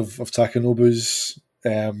representation of Takanobu's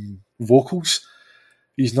vocals.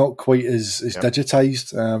 He's not quite as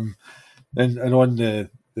digitized. And on the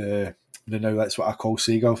now that's what I call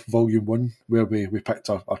Sega Volume 1, where we picked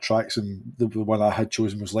our tracks, and the one I had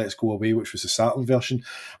chosen was Let's Go Away, which was the Saturn version,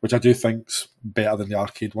 which I do think's better than the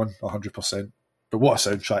arcade one, 100%. But what a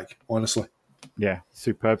soundtrack, honestly. Yeah,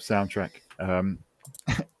 superb soundtrack.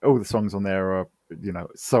 All the songs on there are,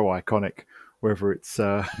 so iconic. Whether it's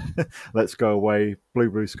 "Let's Go Away,"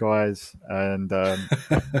 "Blue Skies," and God,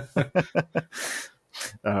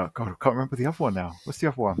 I can't remember the other one now. What's the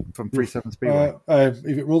other one from 37 Speedway?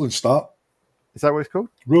 Rolling Start. Is that what it's called?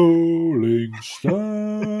 Rolling Star.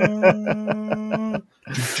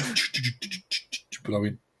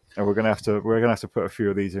 Brilliant. And we're gonna have to put a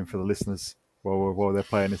few of these in for the listeners while they're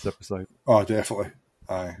playing this episode. Oh, definitely.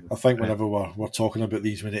 Aye. I think whenever we're talking about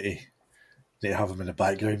these, we need to have them in the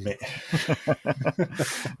background, mate.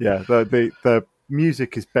 Yeah, the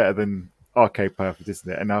music is better than arcade perfect,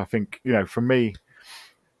 isn't it? And I think, for me,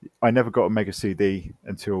 I never got a Mega CD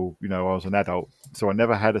until, I was an adult. So I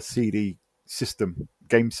never had a CD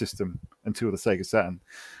game system until the Sega Saturn.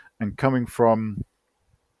 And coming from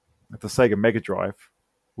the Sega Mega Drive,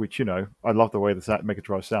 which, I love the way the Mega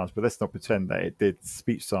Drive sounds, but let's not pretend that it did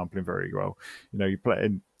speech sampling very well. You play it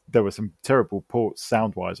in, there were some terrible ports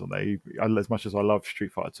sound-wise on there. As much as I love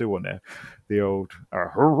Street Fighter 2 on there, the old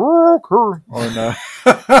on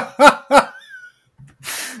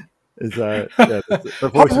Is the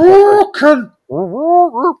voice is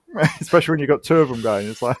especially when you've got two of them going.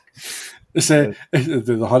 It's like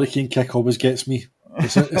the hurricane kick always gets me.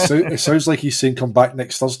 It sounds like he's saying, "Come back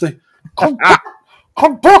next Thursday." Come back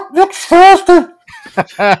next Thursday.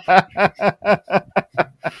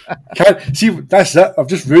 Can't see. That's it. I've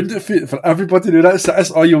just ruined it for everybody.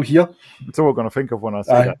 That's all you'll hear. It's all I'm going to think of when I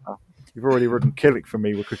say that. You've already written Killick for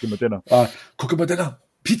me with cooking my dinner. Cooking my dinner.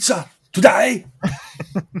 Pizza today.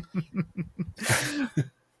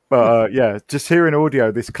 But just hearing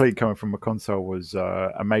audio, this clean coming from a console was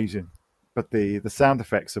amazing. But the sound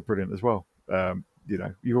effects are brilliant as well.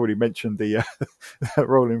 You already mentioned the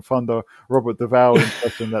Rolling Thunder Robert Duvall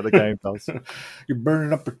impression that the game does. You're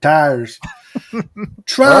burning up the tires.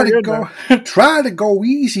 Try to go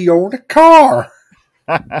easy on the car.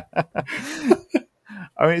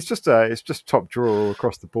 I mean, it's just top drawer all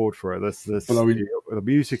across the board for it. The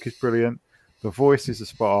music is brilliant, the voices are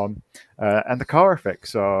spot on, and the car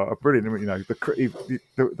effects are brilliant. You know,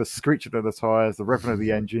 the screeching of the tires, the revving of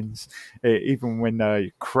the engines, even when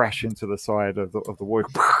you crash into the side of the wall,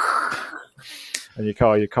 and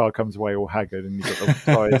your car comes away all haggard, and you've got the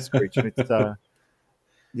tires screeching.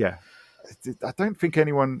 I don't think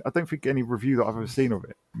any review that I've ever seen of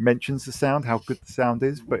it mentions the sound, how good the sound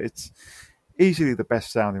is, but it's easily the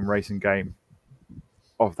best sounding racing game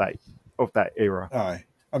of that era. Aye.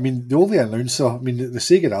 I mean, the only announcer, the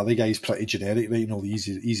Sega Rally guy is pretty generic, right? You know, the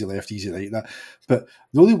easy left, easy right, that. But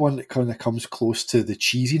the only one that kind of comes close to the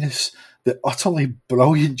cheesiness, the utterly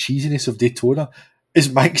brilliant cheesiness of Daytona,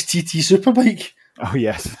 is Max TT Superbike. Oh,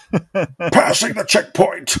 yes. Passing the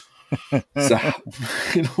checkpoint. So,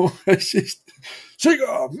 it's just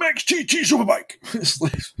Sega Max TT Superbike. It's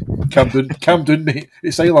like, calm down, mate.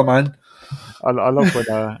 It's Isla, man. I love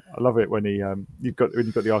it when you've got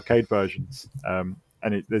the arcade versions, and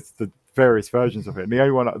there's the various versions of it. And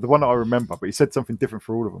the one that I remember, but he said something different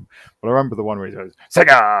for all of them. But I remember the one where he goes,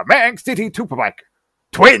 "Sega Max TT Superbike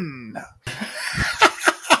Twin."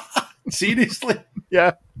 Seriously?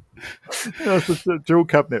 Yeah. It's a dual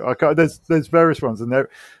cabinet. There's various ones, and I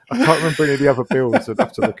can't remember any of the other builds. I'd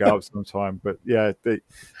have to look it up sometime. But yeah, the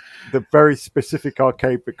very specific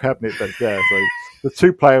arcade cabinet that's there. So the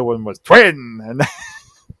 2-player one was Twin, and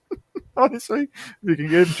honestly, you can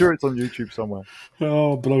get sure it's on YouTube somewhere.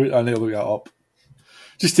 Oh, brilliant! I need to look that up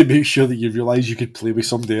just to make sure that you realise you could play with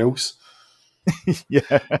somebody else.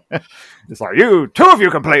 Yeah, it's like two of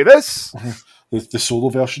you can play this. The solo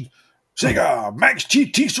version. Sega Max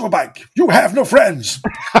GT Superbike. You have no friends.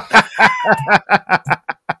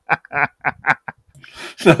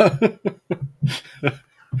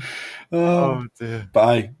 Oh dear.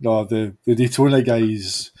 But the Daytona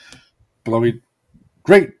guys, brilliant.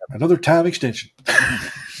 Great, another time extension.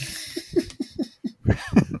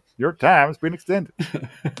 Your time's been extended.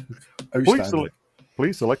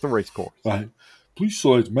 Please select the race course. Right. Please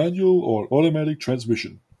select manual or automatic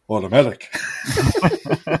transmission. Automatic.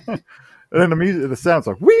 And then the sounds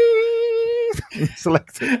like wee.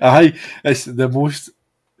 Select it. Aye, it's the most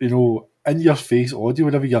in your face audio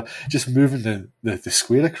whenever you're just moving the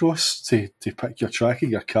square across to pick your track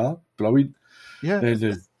in your car. Brilliant. Yeah.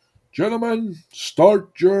 And gentlemen,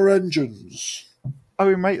 start your engines.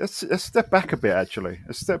 Oh, mate, let's step back a bit. Actually,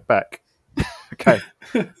 let's step back. Okay,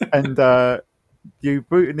 and you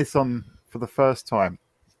booting this on for the first time.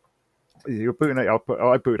 You're booting it. I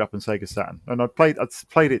booted up on Sega Saturn, and I'd played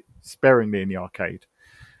it sparingly in the arcade.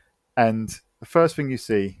 And the first thing you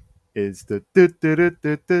see is the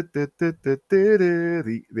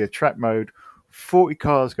track mode, 40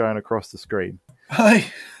 cars going across the screen. Hi.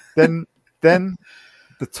 Then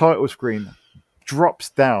the title screen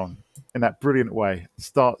drops down in that brilliant way.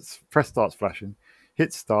 Press starts flashing,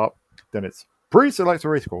 hit start. Then it's pre-select a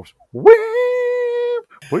race course. Whee!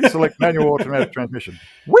 Please select manual automatic transmission.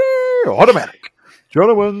 Whee! Automatic.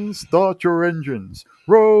 Gentlemen, start your engines.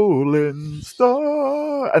 Rolling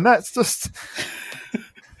start. And that's just...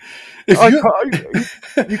 You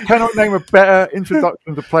cannot name a better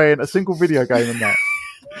introduction to playing a single video game than that.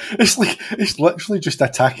 It's literally just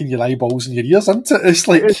attacking your eyeballs and your ears, isn't it? It's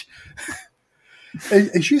like...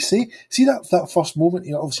 As you say, see that first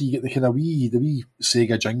moment, obviously you get the kind of wee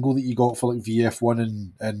Sega jingle that you got for like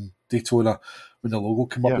VF1 and Daytona when the logo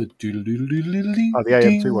came up. The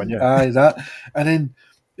AM2 one, yeah. Aye, that. And then,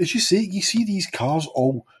 as you say, you see these cars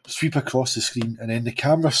all sweep across the screen, and then the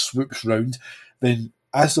camera swoops round. Then,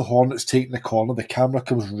 as the Hornet's taking the corner, the camera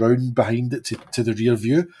comes round behind it to the rear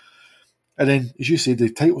view. And then, as you say, the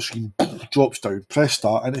title screen drops down, press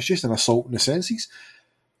start, and it's just an assault on the senses.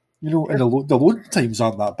 And the loading times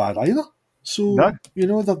aren't that bad either. So, no.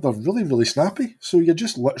 They're really, really snappy. So you're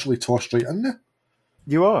just literally tossed right in there.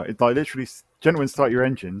 You are. It's like literally, gentlemen, start your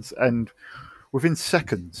engines, and within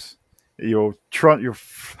seconds, you're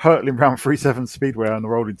hurtling around 3.7 speedway on the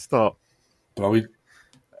rolling start. Brilliant.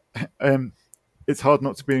 It's hard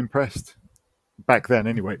not to be impressed. Back then,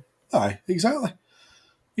 anyway. Aye, exactly.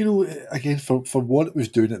 You know, again, for what it was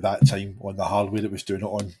doing at that time on the hardware it was doing it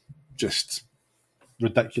on, just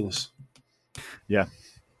ridiculous. Yeah,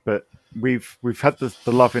 but we've had the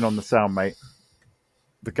loving on the sound, mate.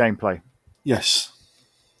 The gameplay. Yes.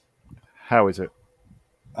 How is it?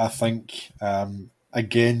 I think,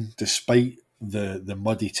 again, despite the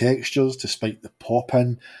muddy textures, despite the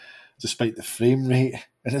pop-in, despite the frame rate,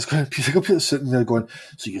 and it's going to be people sitting there going,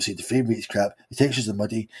 so you say the frame rate's crap, the textures are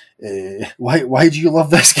muddy, why do you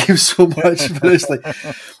love this game so much? But it's like,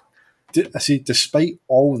 I see, despite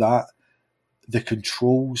all that, the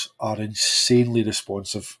controls are insanely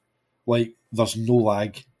responsive. Like, there's no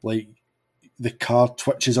lag. Like, the car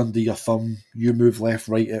twitches under your thumb, you move left,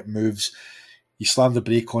 right, it moves. You slam the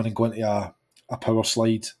brake on and go into a power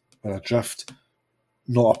slide or a drift,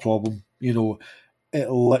 not a problem. You know, it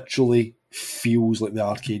literally feels like the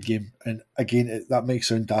arcade game. And again, that might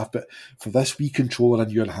sound daft, but for this wee controller in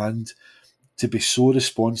your hand to be so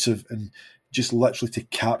responsive and just literally to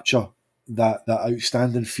capture that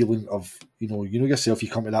outstanding feeling of, you know yourself, you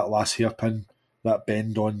come to that last hairpin, that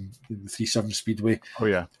bend on the 3.7 speedway. Oh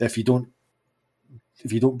yeah. If you don't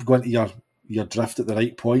go into your drift at the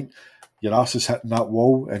right point, your ass is hitting that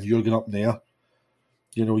wall and you're going up in the air.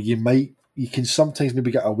 You know, you can sometimes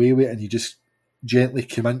maybe get away with it and you just gently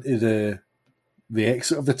come into the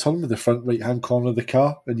exit of the turn with the front right hand corner of the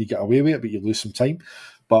car and you get away with it, but you lose some time.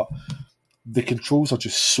 But the controls are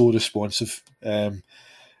just so responsive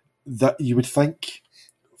that you would think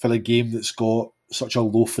for a game that's got such a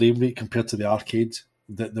low frame rate compared to the arcade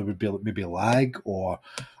that there would be maybe lag, or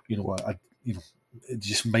it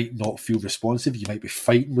just might not feel responsive. You might be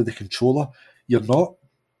fighting with the controller. You're not.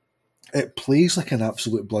 It plays like an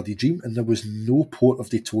absolute bloody dream, and there was no port of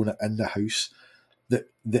Daytona in the house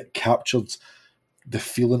that captured the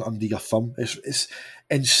feeling under your thumb. It's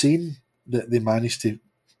insane that they managed to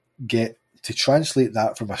get to translate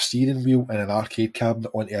that from a steering wheel in an arcade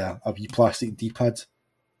cabinet onto a wee plastic D-pad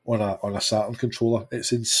on a Saturn controller.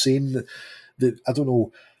 It's insane that I don't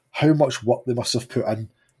know how much work they must have put in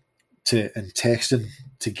testing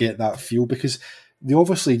to get that feel, because they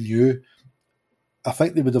obviously knew. I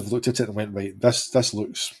think they would have looked at it and went, right, this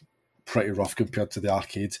looks pretty rough compared to the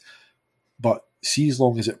arcade, but see, as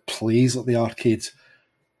long as it plays like the arcade,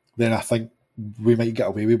 then I think we might get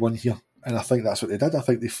away with one here. And I think that's what they did. I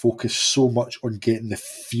think they focused so much on getting the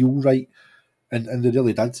feel right, and they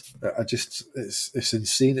really did. It's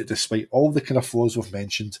insane that despite all the kind of flaws we've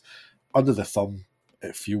mentioned, under the thumb,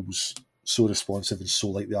 it feels so responsive and so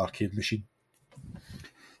like the arcade machine.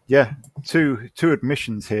 Yeah, two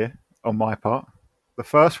admissions here on my part. The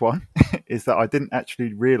first one is that I didn't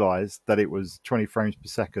actually realise that it was 20 frames per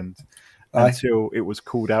second until it was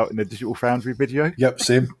called out in the Digital Foundry video. Yep,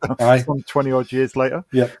 same. Aye. 20 odd years later.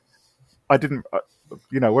 Yep. I didn't,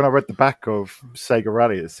 when I read the back of Sega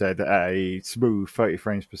Rally, it said a smooth 30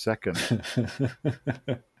 frames per second.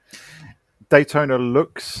 Daytona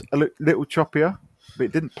looks a little choppier, but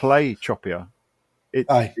it didn't play choppier.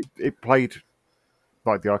 It played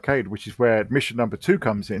like the arcade, which is where admission number 2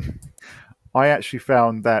 comes in. I actually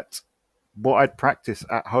found that what I'd practiced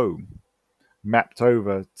at home mapped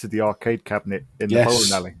over to the arcade cabinet in the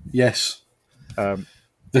bowling alley. Yes.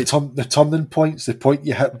 The turning points, the point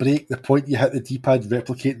you hit brake, the point you hit the D-pad,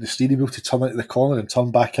 replicating the steering wheel to turn into the corner and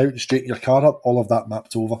turn back out and straighten your car up, all of that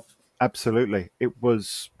mapped over. Absolutely. It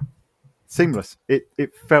was seamless.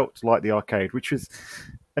 It felt like the arcade, which is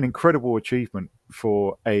an incredible achievement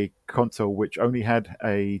for a console which only had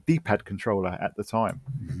a D-pad controller at the time.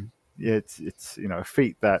 Mm-hmm. It's a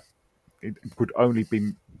feat that it could only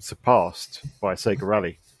be surpassed by Sega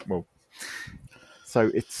Rally. Well, so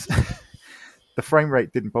it's the frame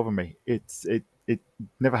rate didn't bother me. It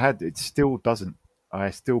never had. It still doesn't. I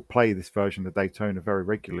still play this version of Daytona very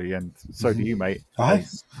regularly, and so do you, mate.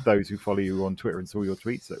 As those who follow you on Twitter and saw your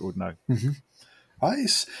tweets that would know. Mm-hmm.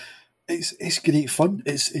 It's great fun.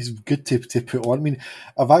 It's good to put on. I mean,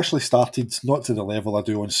 I've actually started, not to the level I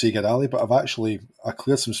do on Sega Rally, but I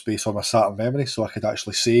cleared some space on my Saturn memory so I could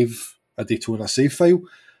actually save a Daytona save file,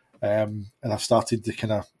 and I've started to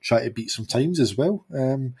kind of try to beat some times as well.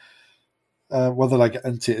 Whether I get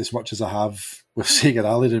into it as much as I have with Sega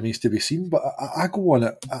Rally remains to be seen, but I go on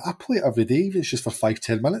it. I play it every day, even if it's just for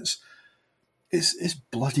 5-10 minutes. It's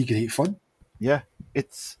bloody great fun. Yeah,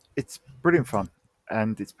 it's brilliant fun.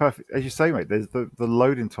 and it's perfect. As you say, mate, there's the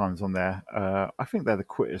loading times on there. I think they're the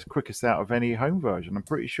quickest out of any home version. I'm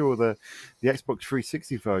pretty sure the Xbox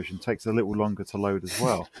 360 version takes a little longer to load as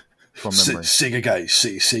well, from memory. Sega guys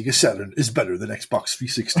say Sega Saturn is better than Xbox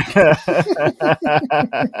 360.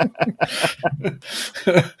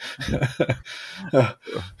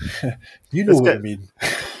 You know what I mean.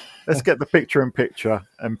 Let's get the picture-in-picture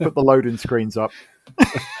and put the loading screens up.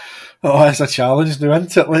 Oh, that's a challenge now,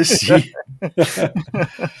 isn't it? Let's see. I've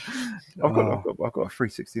got a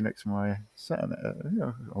 360 next to my Saturn.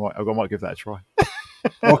 I might give that a try.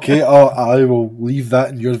 Okay, I will leave that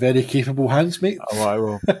in your very capable hands, mate. Oh, I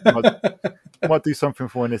will. I might do something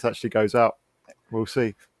for when this actually goes out. We'll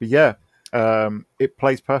see. But yeah, it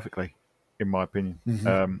plays perfectly, in my opinion.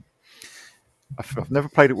 Mm-hmm. I've never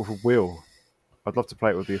played it with a wheel. I'd love to play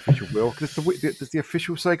it with the official wheel. Does the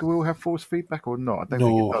official Sega wheel have force feedback or not? I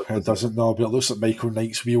don't think it doesn't. No, but it looks like Michael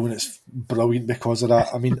Knight's wheel, and it's brilliant because of that.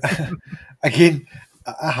 I mean, again,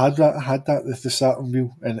 I had that with the Saturn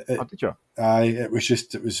wheel, and did you? It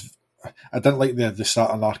was. I didn't like the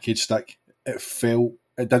Saturn arcade stick. It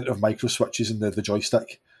didn't have micro switches in the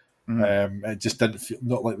joystick. It just didn't feel,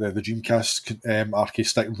 not like the Dreamcast arcade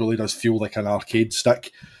stick really does feel like an arcade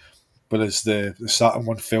stick. Whereas the Saturn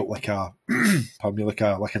one felt like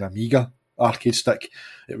like an Amiga arcade stick.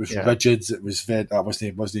 It was rigid. It was that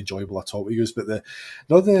wasn't enjoyable at all to use. But the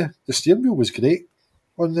steering wheel was great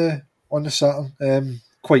on the Saturn.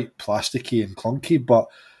 Quite plasticky and clunky, but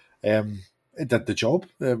it did the job.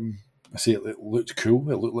 I say it looked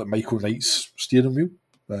cool. It looked like Michael Knight's steering wheel,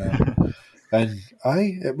 and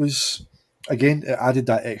it was again. It added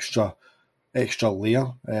that extra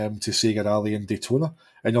layer to Sega Rally and Daytona.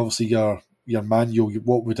 And obviously your manual,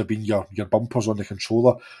 what would have been your bumpers on the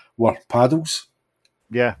controller were paddles,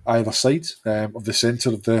 either side of the centre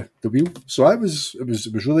of the wheel. So it was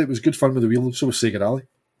good fun with the wheel. So was Sega Rally.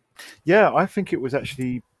 Yeah, I think it was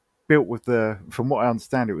actually built with from what I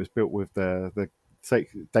understand, it was built with the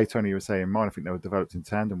Daytona USA in mind. I think they were developed in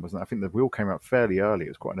tandem, wasn't it? I think the wheel came out fairly early. It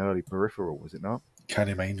was quite an early peripheral, was it not?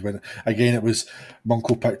 Can't mind when again it was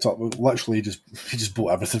Munko picked up literally he just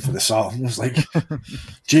bought everything for the Saturn. It was like,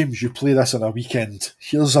 James, you play this on a weekend.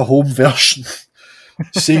 Here's a home version.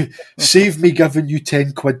 Save me giving you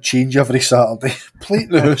 £10 change every Saturday. Play it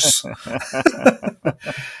in the house.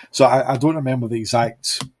 So I don't remember the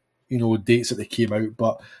exact dates that they came out,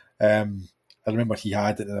 but I remember he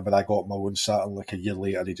had it, and when I got my own Saturn like a year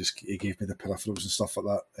later, he gave me the peripherals and stuff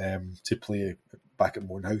like that to play back at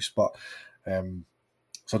my own house. But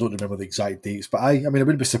so I don't remember the exact dates, but I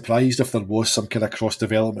wouldn't be surprised if there was some kind of cross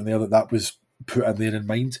development there that was put in there in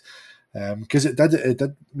mind, because it did. I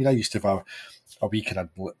mean, I used to have a wee kind of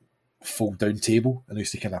fold down table, and I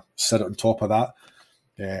used to kind of sit on top of that,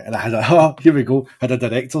 and I had here we go, had a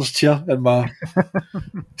director's chair in my.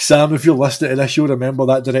 Sam, if you're listening to this, you'll remember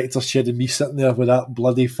that director's chair and me sitting there with that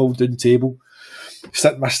bloody fold down table,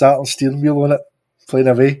 sitting my Saturn steering wheel on it, playing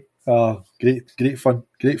away. Oh, great fun.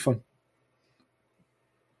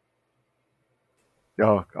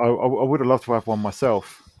 Yeah, I would have loved to have one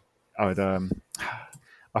myself. I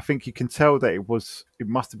think you can tell that it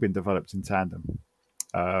must have been developed in tandem,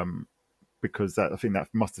 because I think that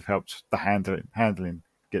must have helped the handling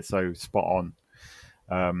get so spot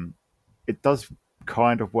on. It does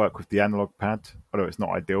kind of work with the analog pad, although it's not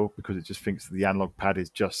ideal because it just thinks the analog pad is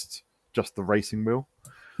just the racing wheel.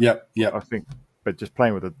 Yep. I think, but just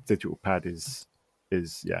playing with a digital pad is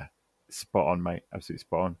spot on, mate. Absolutely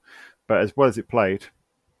spot on. But as well as it played,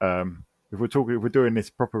 if we're doing this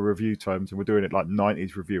proper review terms, and we're doing it like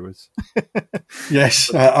 90s reviewers.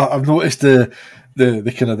 Yes, I've noticed the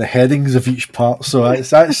kind of the headings of each part, so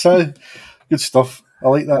that's good stuff. I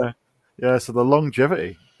like that. Yeah. So the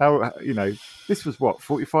longevity. How this was what,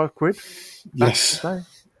 £45? Yes,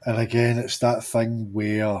 and again, it's that thing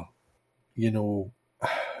where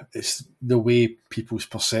it's the way people's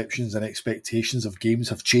perceptions and expectations of games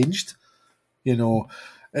have changed.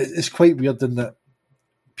 It's quite weird in that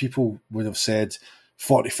people would have said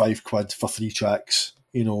 £45 for 3 tracks,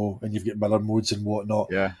 and you've got mirror modes and whatnot.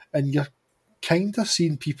 Yeah. And you're kind of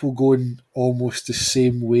seeing people going almost the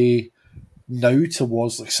same way now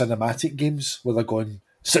towards like cinematic games, where they're going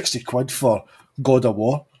 £60 for God of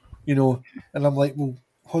War, and I'm like, well,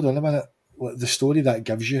 hold on a minute. The story that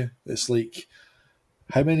gives you, it's like,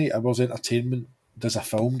 how many hours entertainment does a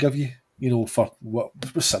film give you? For what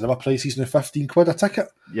cinema prices now, £15 a ticket.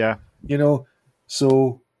 Yeah.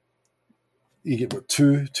 So you get what,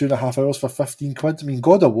 2.5 hours for £15. I mean,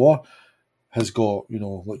 God of War has got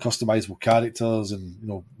like customizable characters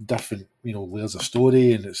and different layers of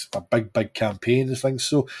story, and it's a big campaign and things.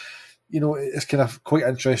 So it's kind of quite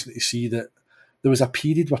interesting to see that there was a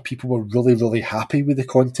period where people were really, really happy with the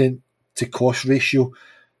content to cost ratio,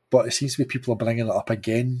 but it seems to be people are bringing it up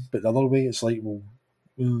again. But the other way, it's like, well,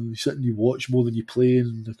 you sit and you watch more than you play,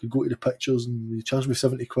 and I could go to the pictures and you charge me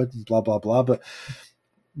 70 quid and blah, blah, blah. But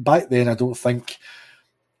back then, I don't think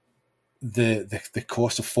the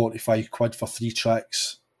cost of 45 quid for 3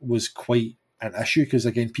 tracks was quite an issue, because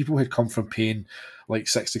again, people had come from paying like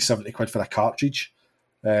 60, 70 quid for a cartridge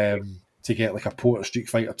to get like a port of Street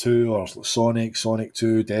Fighter 2 or Sonic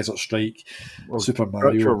 2, Desert Strike, Super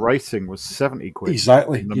Mario. Virtual Racing was 70 quid.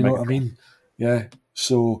 Exactly, you know what I mean? Yeah.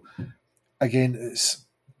 So again,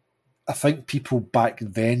 I think people back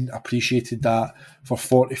then appreciated that for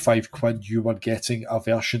 45 quid you were getting a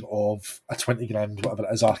version of a 20 grand, whatever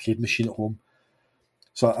it is, arcade machine at home.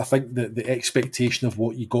 So I think that the expectation of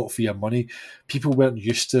what you got for your money, people weren't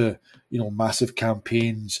used to, massive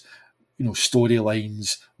campaigns,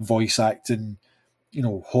 storylines, voice acting,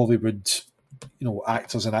 Hollywood,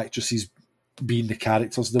 actors and actresses being the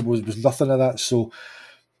characters. There was nothing of that. So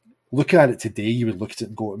looking at it today, you would look at it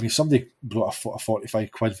and go, I mean, somebody brought a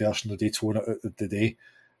 45 quid version of Daytona out the day,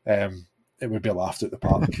 it would be laughed at the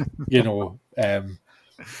park, in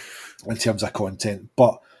terms of content.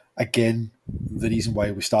 But again, the reason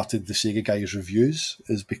why we started the SegaGuys reviews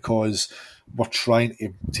is because we're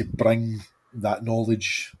trying to bring that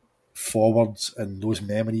knowledge forward and those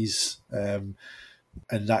memories and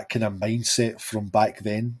that kind of mindset from back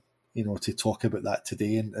then, to talk about that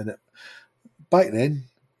today. And back then,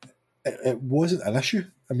 it wasn't an issue.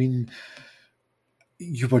 I mean,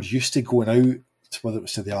 you were used to going out, whether it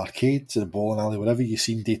was to the arcade, to the bowling alley, wherever you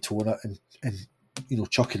seen Daytona and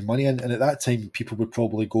chucking money in. And at that time, people would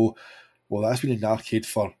probably go, well, that's been in the arcade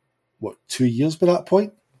for, 2 years by that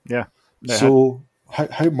point? Yeah. So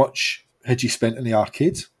how much had you spent in the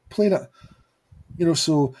arcade playing it?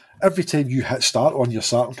 So every time you hit start on your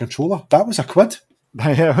Saturn controller, that was a quid.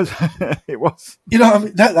 Yeah, it was. You know what I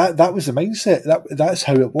mean? That was the mindset. That's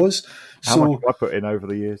how it was. How much have I put in over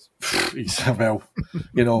the years? Well,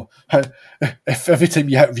 if every time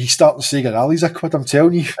you hit restart the Sega Rally's a quid, I'm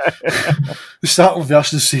telling you, the Saturn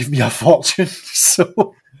version saved me a fortune.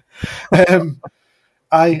 So,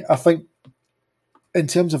 I think in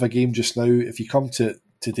terms of a game just now, if you come to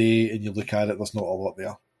today and you look at it, there's not a lot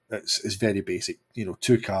there. It's very basic.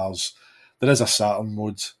 2 cars. There is a Saturn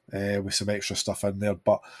mode with some extra stuff in there,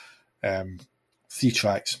 but 3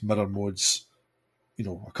 tracks, mirror modes,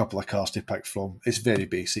 a couple of cars to pick from. It's very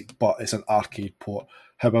basic, but it's an arcade port.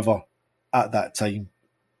 However, at that time,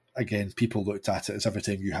 again, people looked at it as every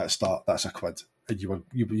time you hit start, that's a quid. And you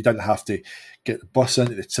didn't have to get the bus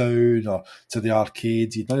into the town or to the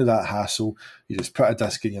arcade. You had none of that hassle. You just put a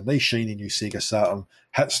disc in your nice shiny new Sega Saturn,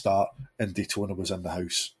 hit start, and Daytona was in the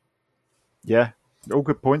house. Yeah, all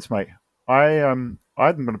good points, mate. I'm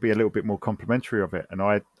going to be a little bit more complimentary of it, and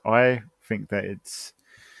I think that it's,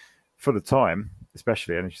 for the time,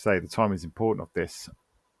 especially, and as you say, the time is important of this.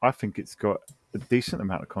 I think it's got a decent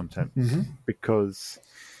amount of content because,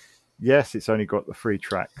 yes, it's only got the 3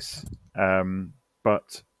 tracks,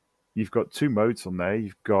 but you've got 2 modes on there.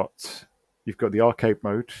 You've got the arcade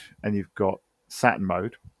mode and you've got Saturn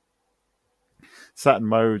mode. Saturn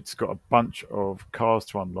mode's got a bunch of cars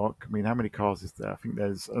to unlock. I mean, how many cars is there? I think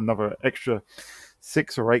there's another extra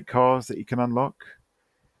 6 or 8 cars that you can unlock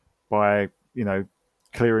by,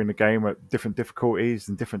 clearing the game at different difficulties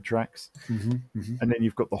and different tracks. And then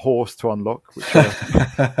you've got the horse to unlock, which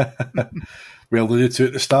we alluded to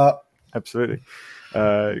at the start. Absolutely.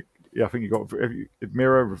 I think you've got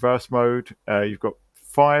mirror, reverse mode. You've got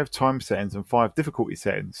 5 time settings and 5 difficulty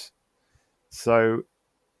settings. So,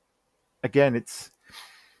 again, it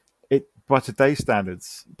by today's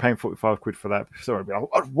standards, paying 45 quid for that. Sorry,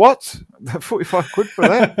 what? 45 quid for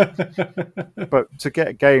that? But to get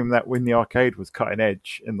a game that in the arcade was cutting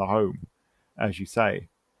edge in the home, as you say,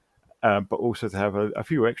 but also to have a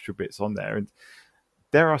few extra bits on there. And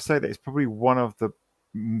dare I say that it's probably one of the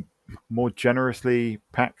more generously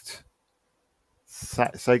packed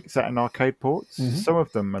Saturn arcade ports. Some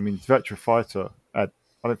of them, I mean, Virtua Fighter, I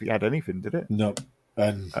don't think it had anything, did it? No.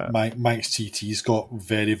 And Mike's TT's got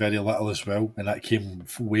very, very little as well, and that came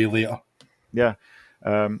way later. Yeah.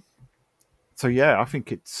 So yeah, I think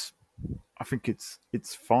it's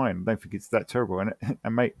fine. I don't think it's that terrible.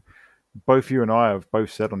 And mate, both you and I have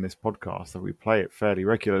both said on this podcast that we play it fairly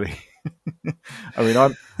regularly. I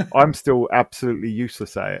mean, I'm still absolutely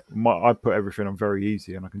useless at it. I put everything on very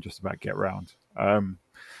easy, and I can just about get around.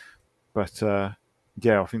 But I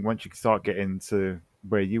think once you start getting to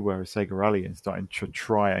where you were a Sega Rally and starting to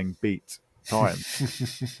try and beat time,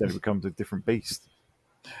 then it becomes a different beast.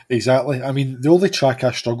 Exactly. I mean, the only track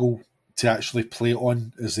I struggle to actually play it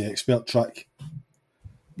on is the expert track.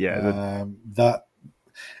 Yeah, That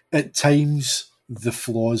at times the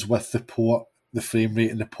flaws with the port, the frame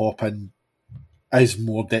rate, and the pop in is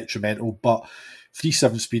more detrimental. But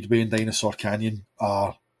 3.7 Speedway and Dinosaur Canyon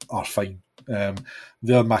are fine.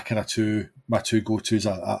 They're my two go tos.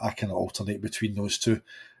 I kind of alternate between those two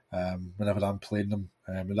whenever I'm playing them,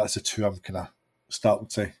 and that's the two I'm kind of starting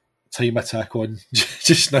to time attack on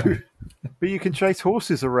just now. but you can chase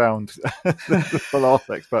horses around the last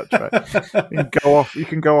expert track. You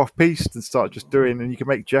can go off piste and start just doing, and you can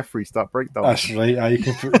make Jeffrey start breakdancing. That's right. You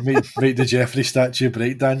can make the Jeffrey statue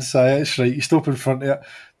breakdance. That's right. You stop in front of it.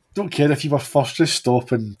 Don't care if you were first, just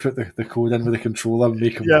stop and put the code in with the controller and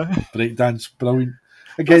make him breakdance. Brilliant.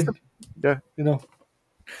 Again, you know.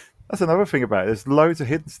 That's another thing about it. There's loads of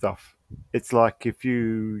hidden stuff. It's like if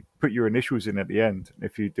you put your initials in at the end,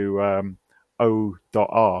 if you do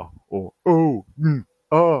O.R or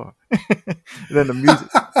O.R, then the music,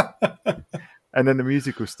 and then the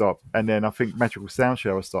music will stop, and then I think Magical Sound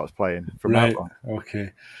Shower starts playing from Outline.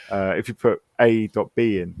 Okay. If you put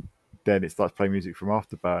A.B in, then it starts playing music from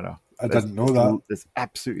Afterburner. I didn't know that. There's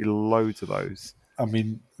absolutely loads of those. I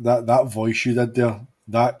mean, that voice you did there,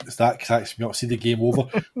 that cracks me up. See the game over.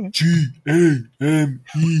 GAMEOVER.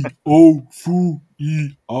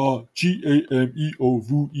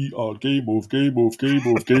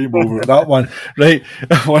 GAMEOVER. Game over. That one, right?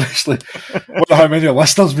 Honestly, I wonder how many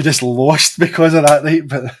listeners we just lost because of that, right?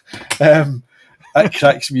 But that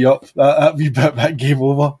cracks me up. That wee bit, that game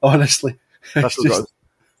over. Honestly, that's what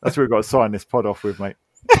we've got to sign this pod off with, mate.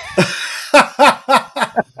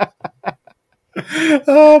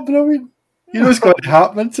 Oh, brilliant. You know what's going to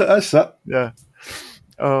happen to us? Yeah.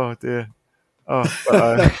 Oh, dear. Oh,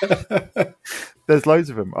 but, there's loads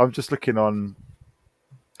of them. I'm just looking on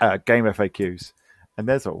game FAQs, and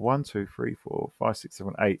there's 1, 2, 3, 4, 5, 6,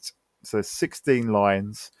 7, 8. So there's 16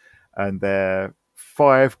 lines, and they're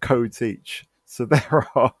 5 codes each. So there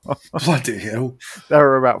are bloody hell. There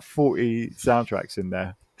are about 40 soundtracks in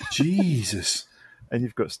there. Jesus. And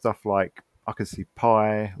you've got stuff like I can see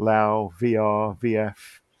Pi, Lao, VR,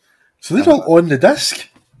 VF. So they're all on the disc?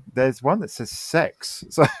 There's one that says sex.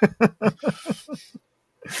 So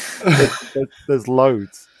there's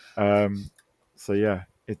loads. So yeah,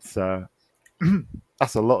 it's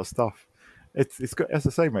that's a lot of stuff. It's got, as I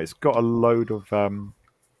say, mate, it's got a load of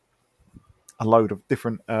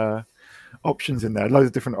different options in there, loads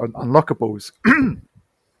of different unlockables.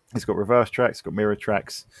 It's got reverse tracks, it's got mirror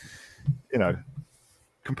tracks. You know,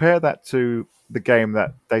 compare that to the game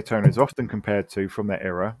that Daytona is often compared to from that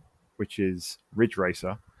era, which is Ridge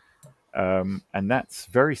Racer, and that's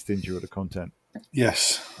very stingy with the content.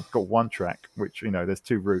 Yes, it's got one track, which there's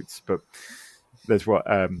 2 routes, but there's what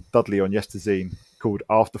Dudley on Yesterzine called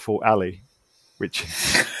Afterthought Alley, which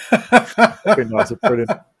I think that's a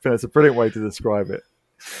brilliant way to describe it.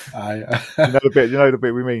 You know the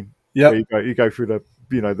bit we mean. Yeah, you go through the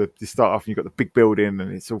you start off and you've got the big building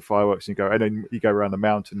and it's all fireworks, and then you go around the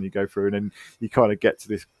mountain and you go through, and then you kind of get to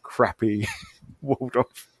this crappy walled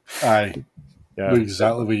off. Aye, yeah,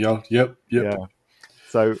 exactly where you're. Yep. Yeah.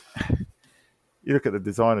 So you look at the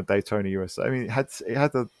design of Daytona USA. I mean, it had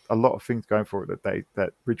a lot of things going for it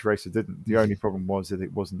that Ridge Racer didn't. The only problem was that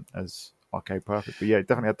it wasn't as arcade perfect. But yeah, it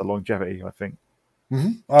definitely had the longevity, I think.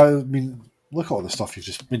 Mm-hmm. I mean, look at all the stuff you've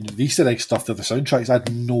just. I mean, the Easter egg stuff, the soundtracks. I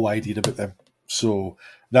had no idea about them. So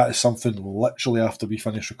that is something literally after we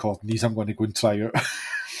finish recording these, I'm going to go and try out.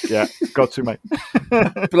 Yeah, got to, mate.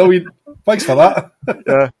 Brilliant. Thanks for that.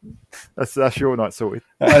 Yeah, that's your night sorted.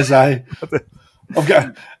 As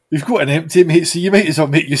you've got an empty, mate, so you might as well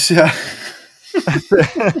make use of it.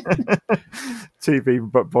 TV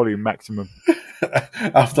but volume maximum.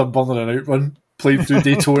 After burning an outrun, playing through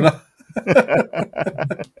Daytona.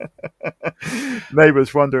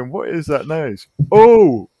 Neighbours wondering, what is that noise?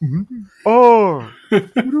 Oh!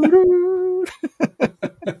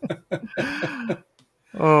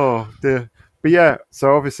 Oh, dear. But yeah,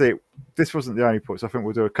 so obviously this wasn't the only port, so I think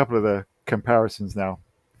we'll do a couple of the comparisons now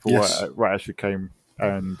for what actually came,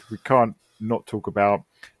 and we can't not talk about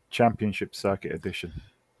Championship Circuit Edition.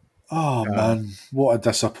 Oh man, what a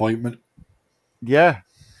disappointment. Yeah.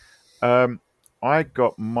 I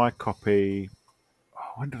got my copy.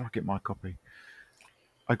 Oh, when did I get my copy?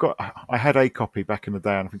 I had a copy back in the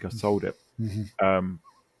day, and I think I sold it. Mm-hmm.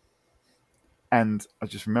 And I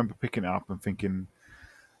just remember picking it up and thinking,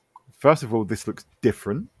 first of all, this looks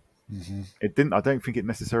different. Mm-hmm. It didn't. I don't think it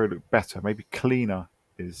necessarily looked better. Maybe cleaner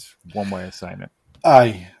is one way of saying it.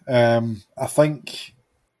 Aye, I think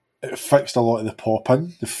it fixed a lot of the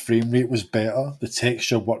pop-in. The frame rate was better. The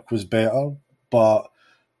texture work was better, but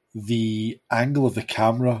the angle of the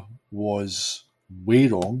camera was way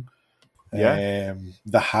wrong. Yeah.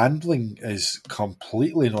 The handling is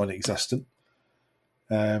completely non-existent.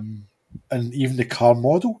 And even the car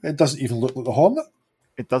model, it doesn't even look like the Hornet.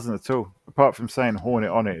 It doesn't at all. Apart from saying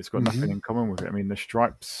Hornet on it, it's got Mm-hmm. nothing in common with it. I mean, the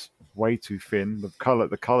stripes way too thin. The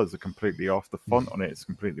colors are completely off. The font on it is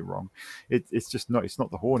completely wrong. It's just not. It's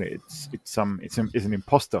not the Hornet. It's an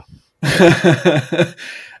imposter.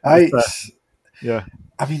 Yeah.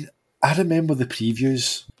 I mean, I remember the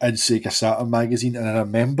previews in Sega Saturn magazine, and I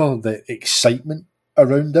remember the excitement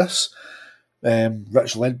around this.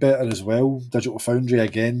 Rich Ledbetter as well, Digital Foundry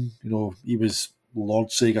again. You know, he was Lord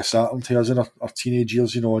Sega Saturn to us in our teenage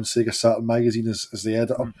years. You know, on Sega Saturn magazine as the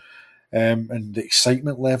editor. And the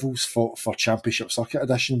excitement levels for Championship Circuit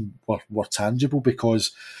Edition were tangible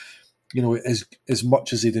because, you know, as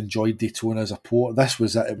much as they'd enjoyed Daytona as a port, this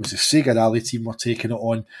was it. It was the Sega Rally team were taking it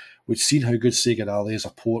on. We'd seen how good Sega Rally as a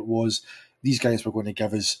port was. These guys were going to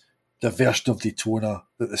give us the version of Daytona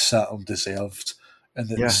that the Saturn deserved and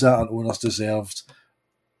that the Saturn owners deserved.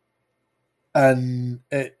 And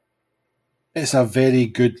it's a very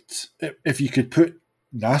good... If you could put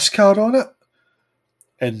NASCAR on it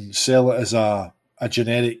and sell it as a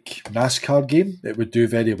generic NASCAR game, it would do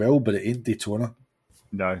very well, but it ain't Daytona.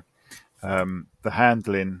 No. The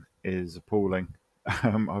handling is appalling.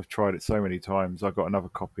 I've tried it so many times. I've got another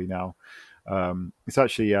copy now. It's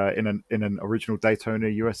actually in an original Daytona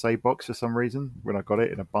USA box for some reason when I got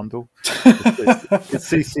it in a bundle.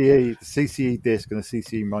 It's CCE, the CCE disc and the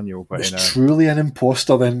CCE manual. But it's truly an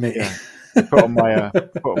imposter then, mate. Yeah. Put on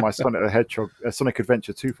my Sonic the Hedgehog, Sonic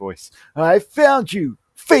Adventure 2 voice. I found you,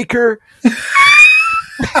 faker.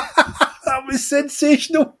 That was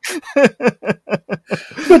sensational.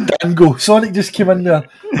 Dango. Sonic just came in there.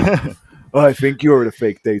 I think you're the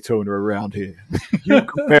fake Daytona around here. You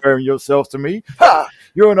comparing yourself to me? Ha!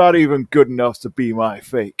 You're not even good enough to be my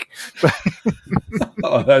fake.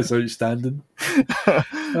 Oh, that's outstanding.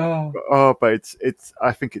 But it's.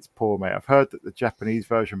 I think it's poor, mate. I've heard that the Japanese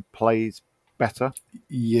version plays better.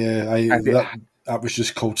 Yeah, that was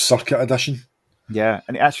just called Circuit Edition. Yeah,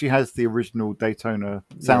 and it actually has the original Daytona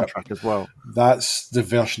soundtrack as well. That's the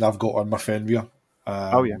version I've got on my Fenrir.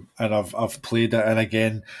 And I've played it, and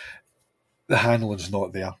again, the handling's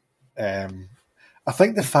not there. I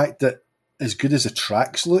think the fact that as good as the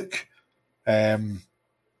tracks look,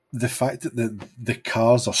 the fact that the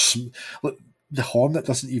cars are look, the Hornet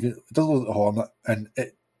doesn't look like the Hornet, and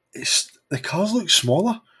it's the cars look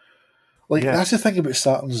smaller. That's the thing about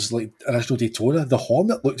Saturn's original Daytona. The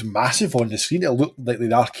Hornet looked massive on the screen. It looked like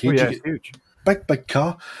the arcade. It's huge. Big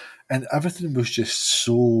car, and everything was just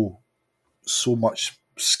so much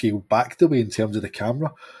scaled back the way in terms of the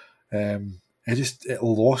camera. It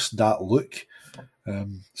lost that look.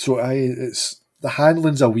 It's the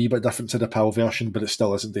handling's a wee bit different to the PAL version, but it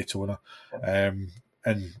still isn't Daytona.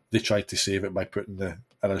 And they tried to save it by putting the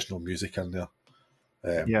original music in there.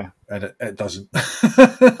 And it doesn't.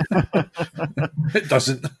 It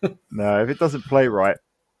doesn't. No, if it doesn't play right,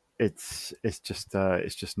 it's just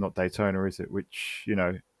not Daytona, is it? Which, you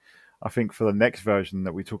know, I think for the next version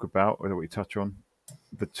that we talk about or that we touch on,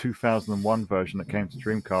 the 2001 version that came to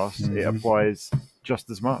Dreamcast, it applies just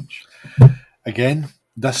as much. Again,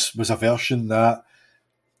 this was a version that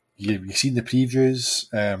you've seen the previews.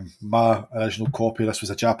 My original copy, this was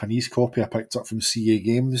a Japanese copy I picked up from CA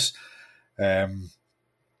Games. And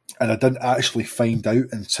I didn't actually find out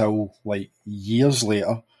until years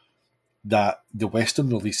later that the Western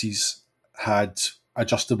releases had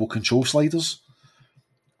adjustable control sliders,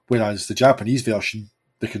 whereas the Japanese version,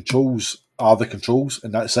 the controls are the controls,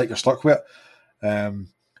 and that's it, you're stuck with it. And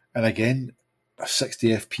again, 60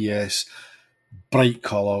 FPS, bright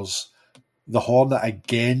colours. The Hornet,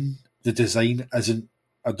 again, the design isn't...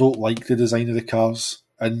 I don't like the design of the cars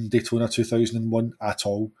in Daytona 2001 at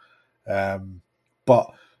all.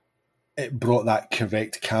 But it brought that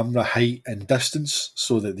correct camera height and distance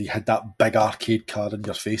so that they had that big arcade car in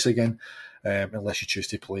your face again, unless you choose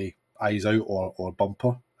to play eyes out or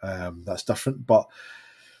bumper. That's different. But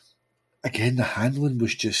again, the handling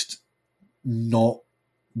was just not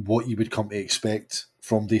what you would come to expect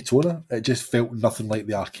from Daytona. It just felt nothing like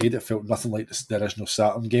the arcade. It felt nothing like the original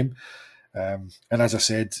Saturn game. And as I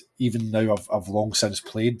said, even now I've long since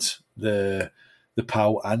played the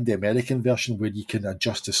PAL and the American version where you can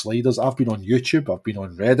adjust the sliders. I've been on YouTube, I've been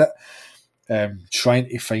on Reddit, trying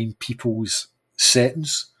to find people's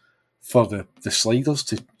settings for the sliders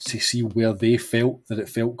to see where they felt that it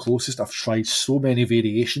felt closest. I've tried so many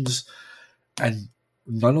variations and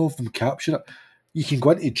none of them capture it. You can go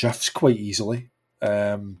into drifts quite easily.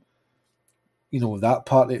 That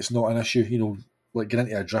part, it's not an issue. like getting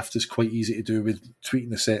into a drift is quite easy to do with tweaking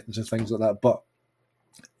the settings and things like that, but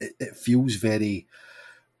it feels very,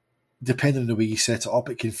 depending on the way you set it up,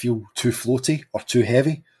 it can feel too floaty or too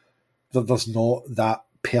heavy. There's not that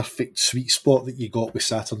perfect sweet spot that you got with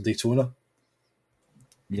Saturn Daytona.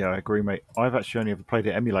 Yeah, I agree, mate. I've actually only ever played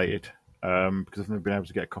it emulated because I've never been able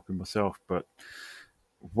to get a copy myself. But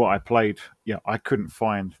what I played, I couldn't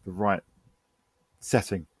find the right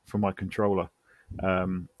setting for my controller,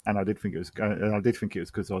 and I did think it was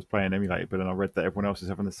because I was playing emulated. But then I read that everyone else is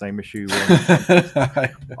having the same issue.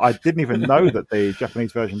 I didn't even know that the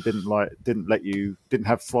Japanese version didn't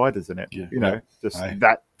have sliders in it.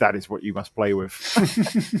 That is what you must play with.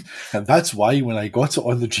 And that's why when I got it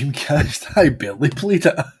on the Dreamcast, I barely played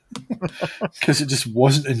it because it just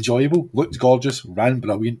wasn't enjoyable. Looked gorgeous, ran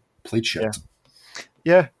brilliant, played shit.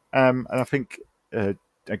 Yeah. And I think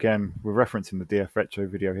again we're referencing the DF Retro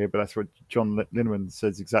video here, but that's what John Linneman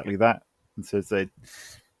says exactly that, and says that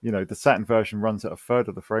the Saturn version runs at a third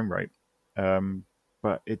of the frame rate,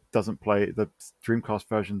 but it doesn't play. The Dreamcast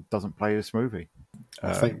version doesn't play as smoothly.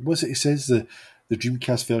 I think what's it? He says the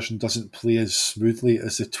Dreamcast version doesn't play as smoothly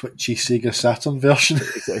as the twitchy Sega Saturn version.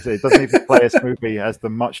 It doesn't even play as smoothly as the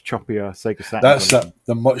much choppier Sega Saturn. That's version. It.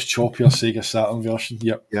 The much choppier Sega Saturn version.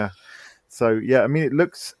 Yep. Yeah. So I mean, it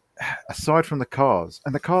looks, aside from the cars,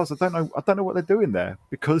 I don't know what they're doing there,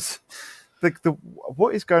 because the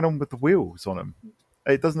what is going on with the wheels on them?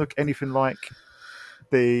 It doesn't look anything like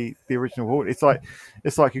the original Hornet.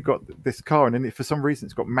 It's like you've got this car, and then for some reason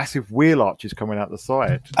it's got massive wheel arches coming out the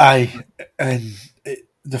side.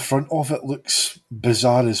 The front of it looks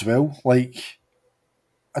bizarre as well. Like,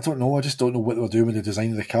 I don't know. I just don't know what they were doing with the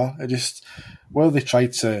design of the car. Whether they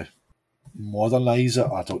tried to modernise it,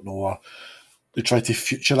 I don't know. Or they tried to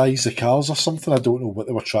futurise the cars or something. I don't know what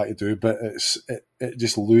they were trying to do, but it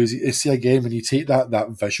just loses. See, again, when you take that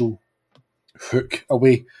visual hook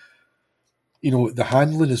away, the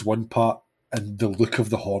handling is one part, and the look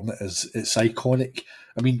of the Hornet it's iconic.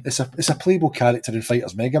 I mean, it's a playable character in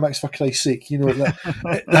Fighters Megamix, for Christ's sake.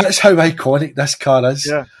 That's how iconic this car is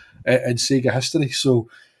in Sega history. So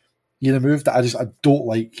you remove that, I don't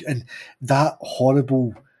like, and that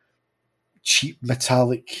horrible cheap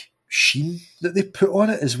metallic sheen that they put on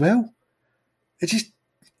it as well. It just,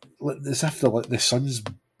 as if the sun's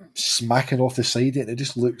smacking off the side of it. It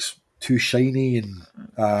just looks too shiny, and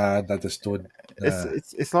I just don't.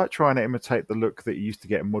 It's like trying to imitate the look that you used to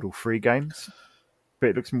get in Model 3 games, but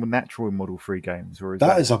it looks more natural in Model 3 games. Or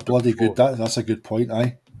that's a bloody good. That's a good point.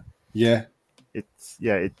 Yeah. In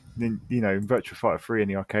Virtua Fighter 3 in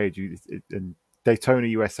the arcade, and Daytona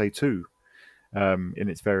USA 2, in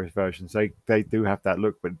its various versions, they do have that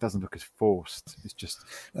look, but it doesn't look as forced. It's just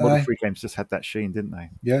Model 3 games just had that sheen, didn't they?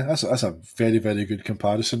 Yeah, that's a very, very good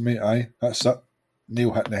comparison, mate. That's it.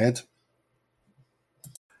 Nail hitting the head.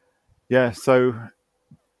 Yeah, so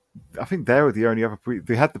I think they were the only other.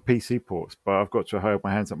 They had the PC ports, but I've got to hold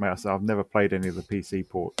my hands up, mate. I've never played any of the PC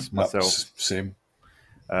ports myself. Same.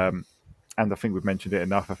 And I think we've mentioned it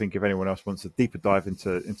enough. I think if anyone else wants a deeper dive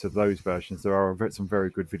into those versions, there are some very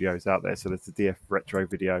good videos out there. So there's the DF Retro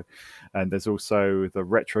video, and there's also the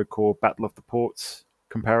Retro Core Battle of the Ports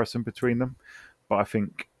comparison between them. But I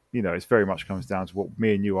think it very much comes down to what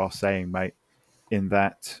me and you are saying, mate, in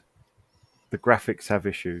that the graphics have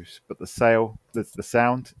issues, but the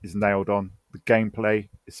sound is nailed on, the gameplay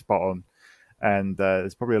is spot on, and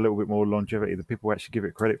there's probably a little bit more longevity than people actually give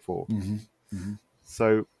it credit for. Mm-hmm. Mm-hmm.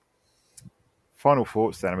 So, final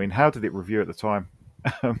thoughts then. I mean, how did it review at the time?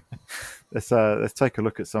 Let's take a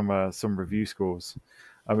look at some review scores.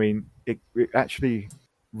 I mean, it actually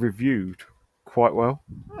reviewed quite well.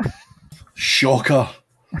 Shocker!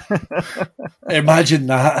 Imagine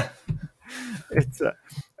that. It's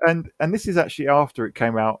and this is actually after it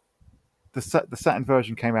came out. The Saturn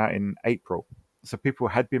version came out in April, so people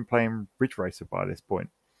had been playing Ridge Racer by this point,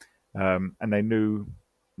 and they knew,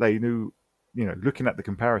 looking at the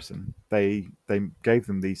comparison, they gave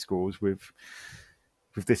them these scores with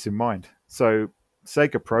this in mind. So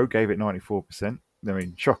Sega Pro gave it 94%. I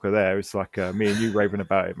mean, shocker there. It's like me and you raving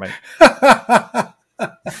about it, mate.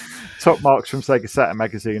 Top marks from Sega Saturn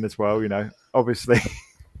magazine as well. Obviously.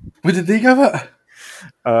 What did they give it?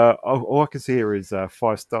 All I can see here is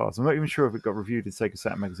 5 stars. I'm not even sure if it got reviewed in Sega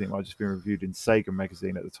Saturn magazine. It might have just been reviewed in Sega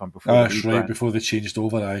magazine at the time before. That's right, before they changed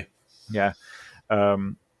over. Yeah.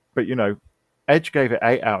 But Edge gave it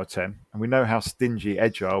 8 out of 10, and we know how stingy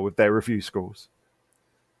Edge are with their review scores.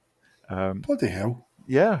 Bloody hell!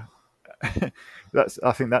 Yeah, I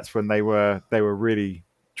think that's when they were really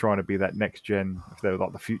trying to be that next gen. If they were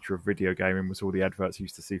like the future of video gaming, was all the adverts you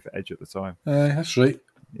used to see for Edge at the time. That's right.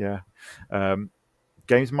 Yeah.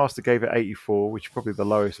 Games Master gave it 84, which is probably the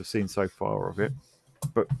lowest I've seen so far of it.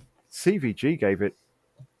 But CVG gave it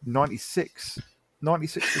 96%.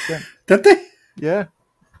 Did they? Yeah.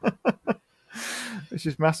 It's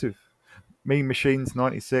just massive. Mean Machines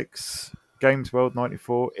 96, Games World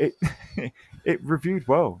 94. It it reviewed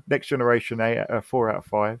well. Next Generation 4 out of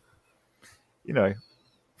 5. You know,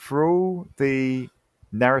 for all the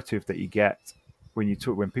narrative that you get when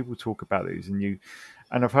people talk about these, and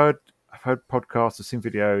I've heard podcasts, I've seen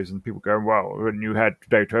videos, and people going, "Well, when you had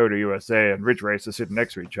Daytona USA and Ridge Racer sitting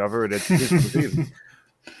next to each other, and it's revealing."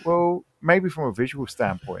 Well, maybe from a visual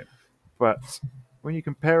standpoint, but when you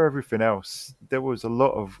compare everything else, there was a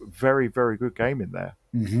lot of very, very good game in there.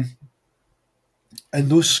 Mm-hmm. And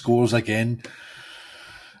those scores, again,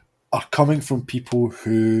 are coming from people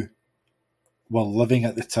who were living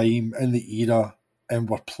at the time in the era and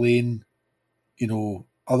were playing,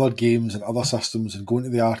 other games and other systems and going to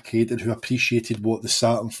the arcade, and who appreciated what the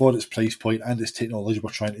Saturn, for its price point and its technology,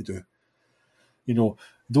 were trying to do.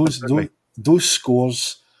 Those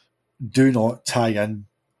scores do not tie in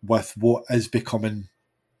with what is becoming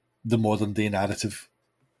the modern day narrative,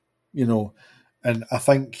 and I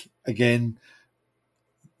think, again,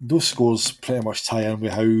 those scores pretty much tie in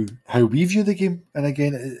with how we view the game. And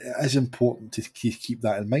again, it is important to keep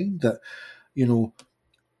that in mind, that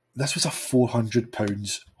this was a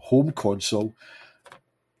 £400 home console,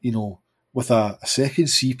 with a second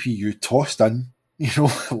CPU tossed in,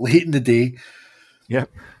 late in the day. Yep.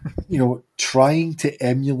 Trying to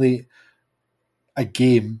emulate a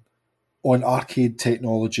game on arcade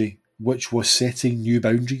technology, which was setting new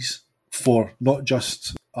boundaries for not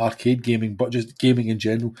just arcade gaming, but just gaming in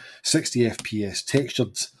general. 60 FPS,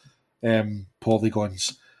 textured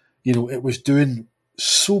polygons. It was doing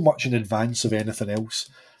so much in advance of anything else.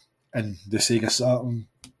 And the Sega Saturn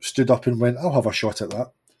stood up and went, "I'll have a shot at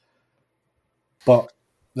that." But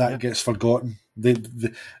that gets forgotten.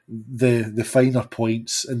 The finer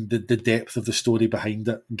points and the depth of the story behind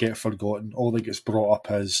it get forgotten. All that gets brought up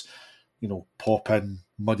is, pop in,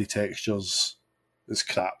 muddy textures. It's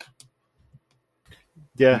crap.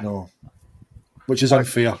 Yeah. Which is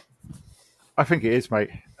unfair. I think it is,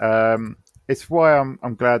 mate. It's why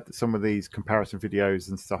I'm glad that some of these comparison videos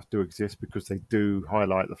and stuff do exist, because they do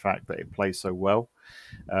highlight the fact that it plays so well.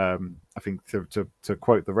 I think to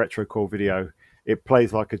quote the Retro Core video, it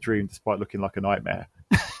plays like a dream despite looking like a nightmare.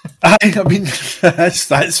 I mean,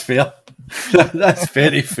 that's fair. That's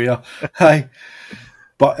very fair. Aye.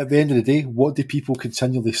 But at the end of the day, what do people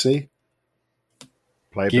continually say?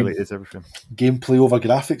 Playability is everything. Gameplay over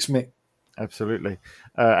graphics, mate. Absolutely.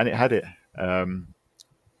 And it had it.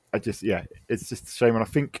 It's just a shame. And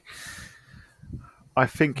I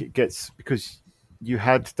think it gets, because you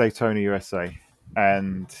had Daytona USA,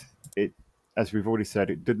 and it, as we've already said,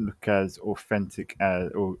 it didn't look as authentic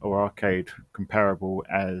as or arcade comparable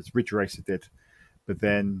as Ridge Racer did. But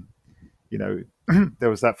then, there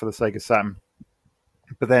was that for the Sega Saturn.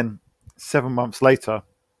 But then 7 months later,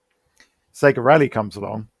 Sega Rally comes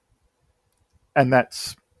along, and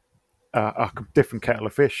that's a different kettle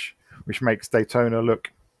of fish, which makes Daytona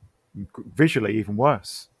look visually even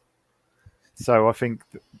worse. So I think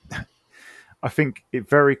it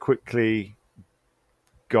very quickly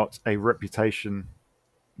got a reputation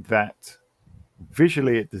that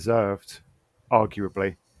visually it deserved,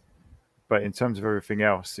 arguably, but in terms of everything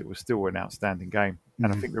else, it was still an outstanding game. Mm-hmm.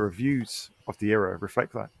 And I think the reviews of the era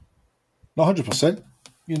reflect that. 100%.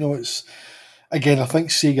 It's, again, I think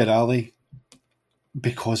Sega Rally,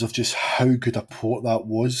 because of just how good a port that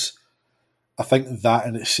was, I think that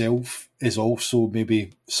in itself is also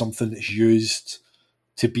maybe something that's used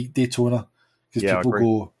to beat Daytona, because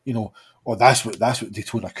people go, "Oh, that's what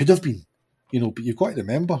Daytona could have been," But you've got to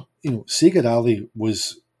remember, Sega Rally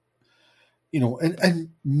was,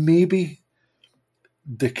 and maybe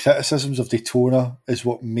the criticisms of Daytona is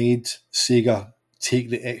what made Sega take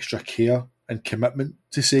the extra care and commitment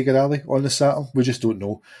to Sega Rally on the Saturn. We just don't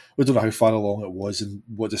know. We don't know how far along it was and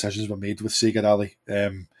what decisions were made with Sega Rally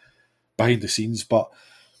behind the scenes. But,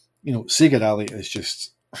 Sega Rally is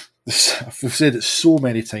just, we've said it so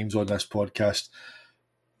many times on this podcast,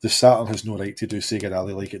 the Saturn has no right to do Sega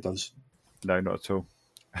Rally like it does. No, not at all.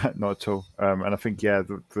 Not at all. And I think,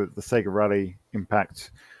 the Sega Rally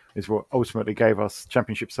impact is what ultimately gave us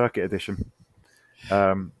Championship Circuit Edition.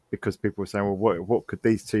 Because people were saying, well, what could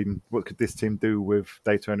this team do with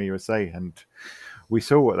Daytona USA? And we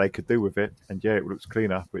saw what they could do with it, and it looks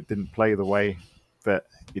cleaner, but it didn't play the way that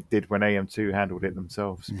it did when AM2 handled it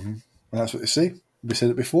themselves. Mm-hmm. That's what they say. We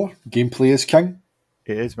said it before. Gameplay is king.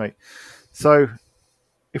 It is, mate. So,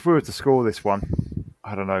 if we were to score this one,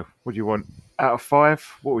 I don't know. What do you want? Out of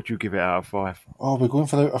 5, what would you give it out of 5? Oh, we're going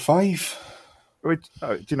for out of 5. Do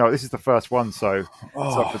you know, this is the first one, so it's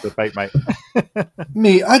up for debate, mate.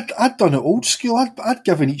 Mate, I'd done it old school. I'd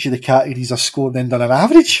given each of the categories a score and then done an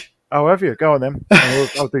average. Oh, have you? Go on then.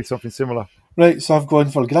 I'll do something similar. Right, so I've gone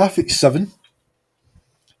for graphics 7,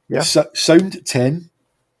 Yeah. sound 10,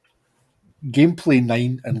 gameplay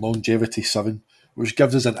 9, and longevity 7, which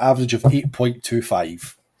gives us an average of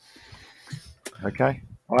 8.25. Okay.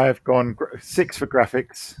 I have gone 6 for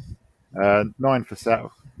graphics, 9 for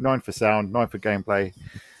sound, 9 for gameplay,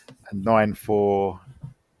 and 9 for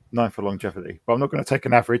longevity. But I'm not going to take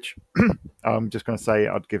an average. I'm just going to say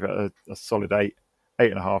I'd give it a solid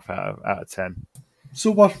 8.5 out of 10.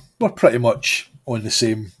 So we're pretty much on the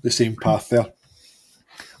same path there.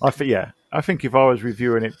 I think if I was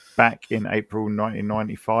reviewing it back in April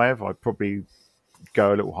 1995, I'd probably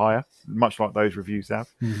go a little higher, much like those reviews have.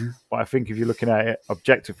 Mm-hmm. But I think if you're looking at it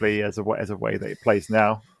objectively as a way that it plays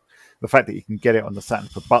now, the fact that you can get it on the Saturn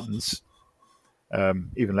for buttons,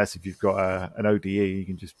 even less if you've got an ODE, you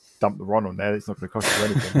can just dump the ROM on there. It's not going to cost you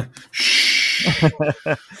anything.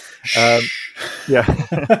 Yeah.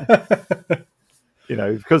 You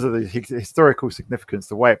know, because of the historical significance,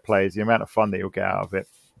 the way it plays, the amount of fun that you'll get out of it,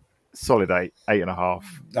 solid 8.5.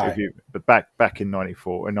 But back in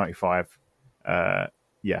 94 and 95,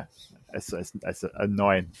 it's a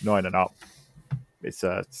 9 and up. It's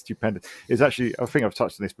stupendous. It's actually, I think I've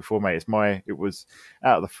touched on this before, mate. It was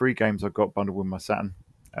out of the 3 games I got bundled with my Saturn.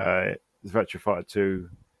 It's Virtua Fighter 2,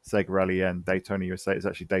 Sega Rally, and Daytona USA. It's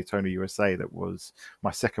actually Daytona USA that was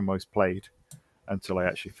my second most played until I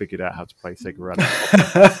actually figured out how to play Sega Rally.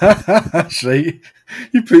 That's right.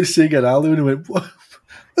 You put Sega Rally and went, what?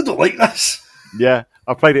 I don't like this. Yeah,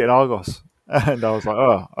 I played it in Argos. And I was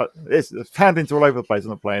like, it's handings all over the place. I'm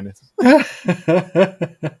not playing this.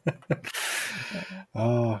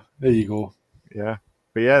 There you go. Yeah.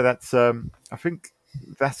 But yeah, that's I think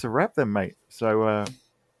that's a wrap then, mate. So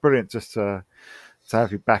brilliant just to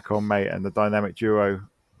have you back on, mate, and the dynamic duo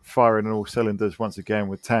firing on all cylinders once again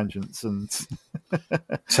with tangents and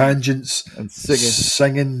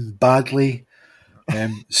singing badly,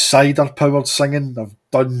 cider powered singing. I've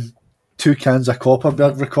done 2 cans of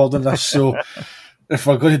Copperberg recording this, so if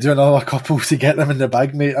we're going to do another couple to get them in the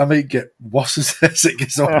bag, mate, I might get worse as it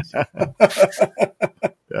goes on.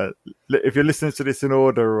 If you're listening to this in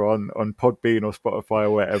order on Podbean or Spotify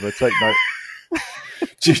or whatever, take note.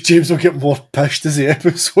 James will get more pissed as the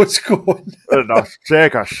episode's going. No,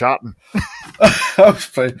 SEGA Saturn. I was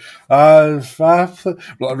fine.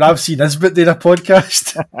 I've seen Nisbet doing a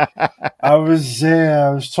podcast. I was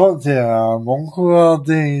talking to my uncle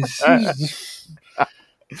the other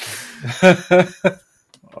day.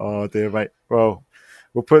 Oh dear, mate. Well,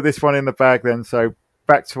 we'll put this one in the bag then. So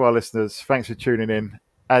back to our listeners. Thanks for tuning in.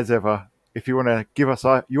 As ever, if you want to give us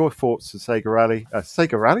your thoughts on Sega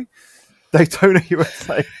Rally, Daytona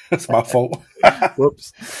USA. That's my fault.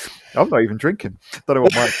 Whoops. I'm not even drinking. Don't know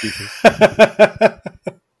what my excuse is.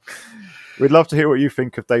 We'd love to hear what you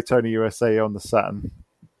think of Daytona USA on the Saturn.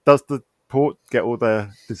 Does the port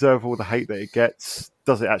deserve all the hate that it gets?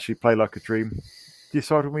 Does it actually play like a dream? Do you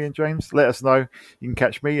side with me and James? Let us know. You can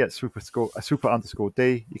catch me at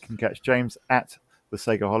super_D. You can catch James at the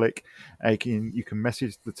Segaholic. And you can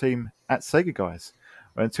message the team at SegaGuys.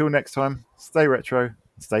 Until next time, stay retro,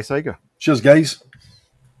 stay Sega. Cheers, guys.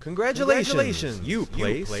 Congratulations. You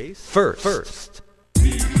place first.